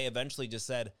then when they eventually just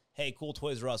said, hey, cool,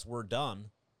 Toys R Us, we're done.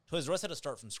 Toys R Us had to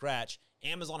start from scratch.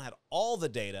 Amazon had all the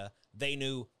data. They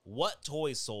knew what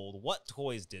toys sold, what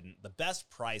toys didn't, the best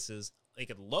prices. They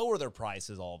could lower their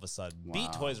prices all of a sudden, beat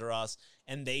Wow. Toys R Us,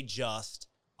 and they just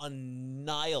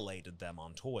annihilated them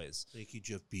on toys. Thank you,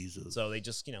 Jeff Bezos. So they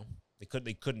just, they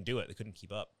couldn't do it. They couldn't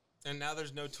keep up. And now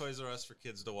there's no Toys R Us for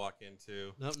kids to walk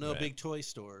into. No Right. big toy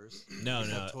stores. No,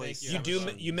 Just no. have toys. Thank you,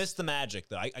 Amazon. You miss the magic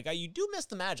though. You do miss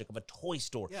the magic of a toy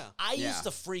store. Yeah. I Yeah. used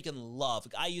to freaking love.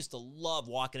 I used to love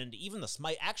walking into even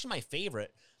my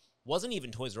favorite wasn't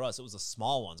even Toys R Us. It was the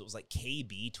small ones. It was like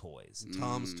KB Toys.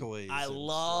 Tom's Toys. I and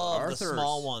love the Arthur's.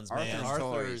 small ones, man. Arthur's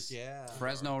Arthur's, Toys. yeah.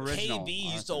 Fresno original. KB used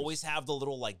to Arthur's. always have the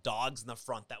little like dogs in the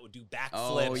front that would do backflips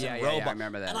Oh, yeah, and yeah, robot. I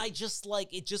remember that. And I just like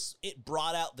it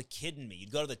brought out the kid in me.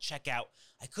 You'd go to the checkout.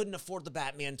 I couldn't afford the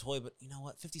Batman toy, but you know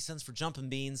what? 50 cents for jumping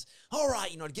beans. All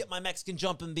right, I'd get my Mexican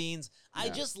jumping beans. I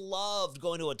Yeah. just loved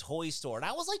going to a toy store. And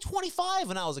I was like 25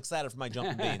 when I was excited for my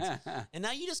jumping beans. And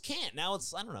now you just can't. Now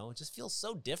it's, I don't know, it just feels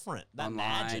so different. That Online,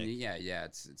 magic. yeah,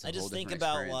 it's a I whole just think different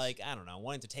about experience. like, I don't know,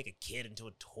 wanting to take a kid into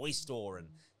a toy store, and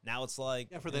now it's like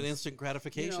Yeah, for that instant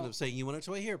gratification You know- of saying, you want a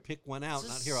toy? Here, pick one out. This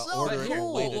Not is here, I'll so order But it here, and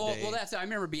cool. wait a well, day. well, that's I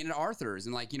remember being at Arthur's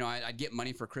and like I'd get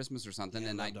money for Christmas or something, Yeah,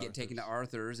 and I I'd loved get taken to Arthur's.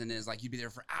 Arthur's, and it's like you'd be there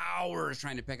for hours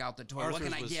trying to pick out the toy. What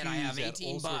can I Arthur's was get? I have huge, had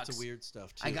all $18. sorts of weird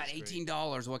stuff, too. I got It's great.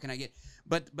 $18. What can I get?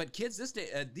 But kids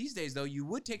these days though, you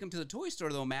would take them to the toy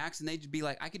store though, Max, and they'd be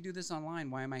like, I could do this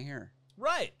online. Why am I here?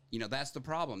 right. That's the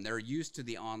problem. They're used to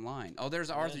the online. Oh,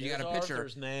 there's Arthur. Yeah, You got a there's picture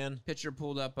Arthur's, man. picture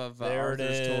pulled up of There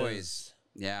Arthur's it is. toys.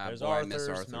 Yeah, There's boy, I miss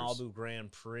Arthur's, Arthur's. Malibu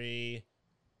Grand Prix.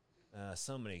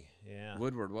 So many, yeah.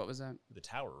 Woodward, what was that? The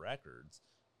Tower Records.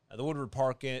 The Woodward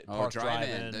Park Oh, Drive-In.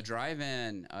 drive-in. The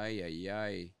drive-in. Ay, ay,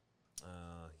 ay.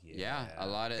 Yeah, a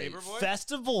lot of Paperboy?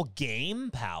 Festival Game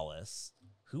Palace.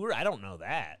 I don't know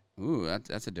that. Ooh,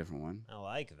 that's a different one. I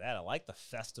like that. I like the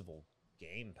Festival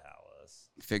Game Palace.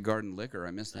 Fig Garden Liquor.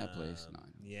 I missed that place. No, I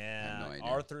don't- Yeah. no idea.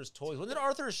 Arthur's Toys. When did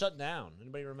Arthur's shut down?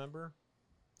 Anybody remember?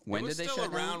 When it was did they still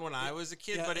shut around down? when I was a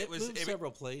kid, Yeah, but it was moved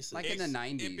several places. Like in the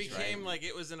 90s, It became right? like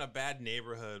it was in a bad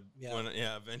neighborhood. Yeah. When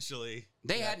eventually.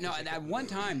 They Yeah, had no. 'cause they At couldn't one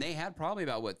move. time, they had probably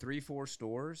about 3-4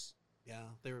 stores. Yeah,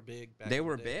 they were big. Back They in the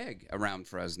were day. big around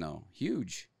Fresno,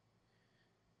 huge.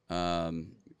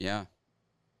 Yeah.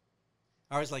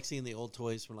 I always like seeing the old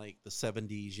toys from like the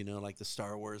 70s, like the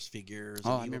Star Wars figures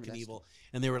Oh, I and remember Evil that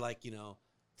Knievel. And they were like,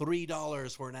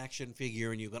 $3 for an action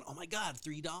figure. And you're going, oh my God,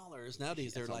 $3.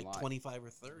 Nowadays, they're That's a like lot. 25 or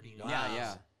 30.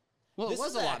 Yeah. Well, This it was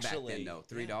is a lot back actually- then, though.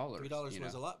 $3. $3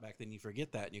 was a lot back then. You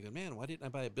forget that. And you go, man, why didn't I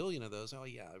buy a billion of those? Oh,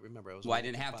 yeah, I remember. I was Well, I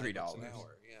only didn't have $5 an $3.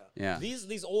 hour. Yeah. Yeah.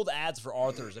 These old ads for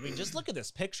Arthur's. I mean, just look at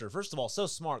this picture. First of all, so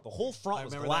smart. The whole I front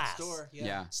was remember glass. that store.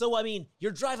 Yeah. So I mean,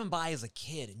 you're driving by as a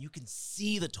kid, and you can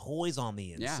see the toys on the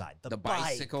Yeah. inside. The bikes.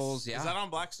 bicycles. Yeah. Is that on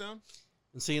Blackstone?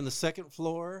 And see, in the second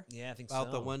floor, Yeah, I think about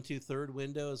so. the 1, 2, 3rd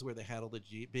windows where they had all the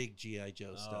big G.I.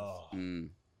 Joe stuff. Oh. Mm.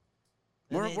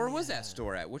 Where was that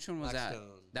store at? Which one was that?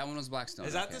 Blackstone. That one was Blackstone.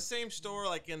 Is that okay. the same store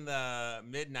like in the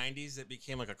mid '90s that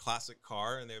became like a classic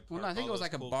car and they would Well, no, park I think all it was those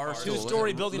like a cool bar cars? stool.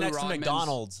 Two-story Lou building next to Rodman's-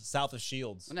 McDonald's, south of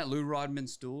Shields. Wasn't that Lou Rodman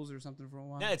Stools or something for a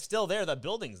while? Yeah, it's still there. The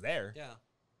building's there. Yeah.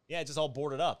 Yeah, it's just all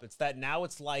boarded up. It's that now.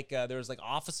 It's like there's like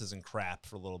offices and crap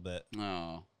for a little bit.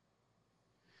 Oh.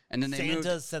 And then they Santa's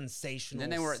moved. sensational. Then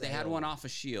they had sale. one off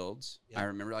of Shields. Yeah. I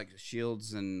remember like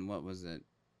Shields and what was it?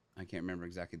 I can't remember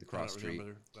exactly the I don't cross street.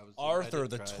 remember. Arthur,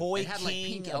 the toy It had like king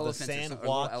pink of the elephants, San or little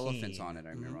Joaquin. elephants on it. I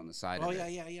remember on the side Oh of it.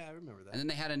 yeah, I remember that. And then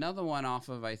they had another one off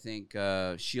of I think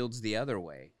Shields the other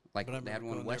way. Like But I they had remember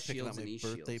one going West there, picking Shields out and my East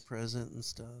birthday Shields. present and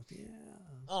stuff. Yeah.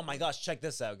 Oh my gosh, check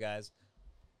this out, guys.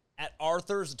 At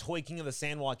Arthur's, the toy king of the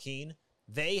San Joaquin,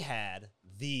 they had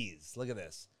these. Look at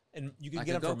this. And you can Like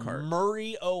get a them from go-kart.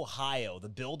 Murray, Ohio, the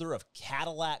builder of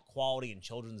Cadillac quality and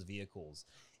children's vehicles.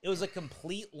 It was a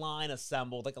complete line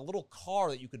assembled, like a little car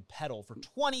that you could pedal for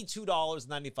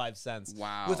 $22.95.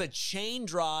 Wow. With a chain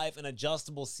drive and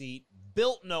adjustable seat,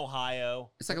 built in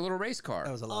Ohio. It's like a little race car.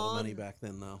 That was a lot of money back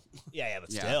then, though. Yeah,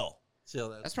 but Yeah. still. Still,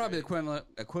 That's probably the great.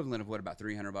 equivalent of what, about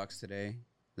 $300 today?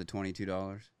 The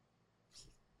 $22?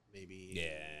 Maybe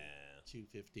Yeah.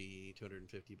 250,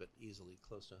 250, but easily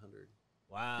close to 100.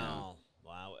 Wow.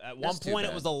 Wow. At That's one too point, it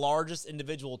bad. was the largest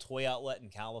individual toy outlet in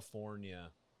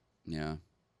California. Yeah.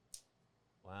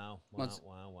 Wow. Well, Wow. it's-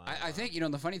 Wow. I think,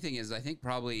 the funny thing is, I think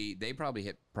they probably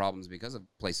hit problems because of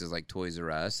places like Toys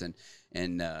R Us and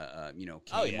Oh, yeah.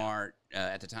 Kmart,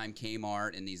 at the time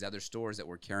Kmart and these other stores that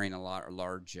were carrying a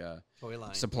large Toy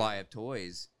line. supply of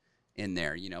toys in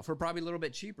there, for probably a little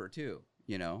bit cheaper too,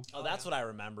 Oh, that's what I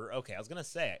remember. Okay, I was gonna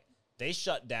say they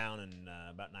shut down in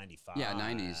about '95. Yeah,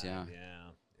 90s, yeah.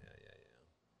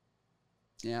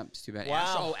 Yeah, it's too bad.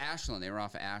 Wow. Ashland. They were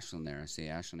off of Ashland there. I see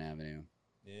Ashland Avenue.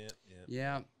 Yeah.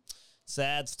 Yeah.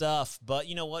 Sad stuff, but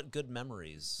you know what? Good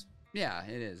memories. Yeah,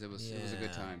 it is. It was a good Yeah.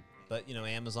 time. But,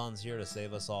 Amazon's here to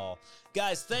save us all.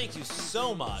 Guys, thank you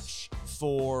so much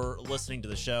for listening to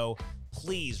the show.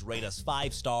 Please rate us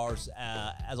 5 stars.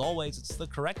 As always, it's the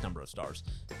correct number of stars.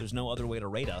 There's no other way to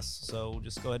rate us, so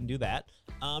just go ahead and do that.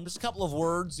 Just a couple of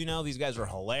words. These guys are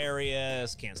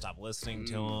hilarious. Can't stop listening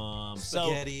to them.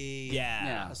 Spaghetti. So,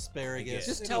 yeah. Asparagus.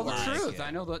 Just They tell the like truth. it.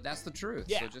 I know that's the truth.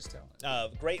 Yeah. So just tell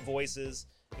it. Great voices,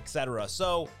 etc.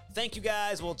 So, thank you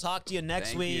guys. We'll talk to you next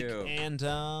Thank week. you.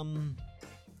 And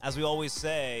as we always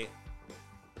say,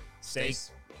 stay.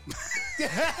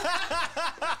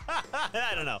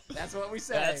 I don't know. That's what we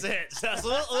say. That's it. That's,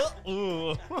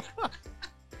 ooh.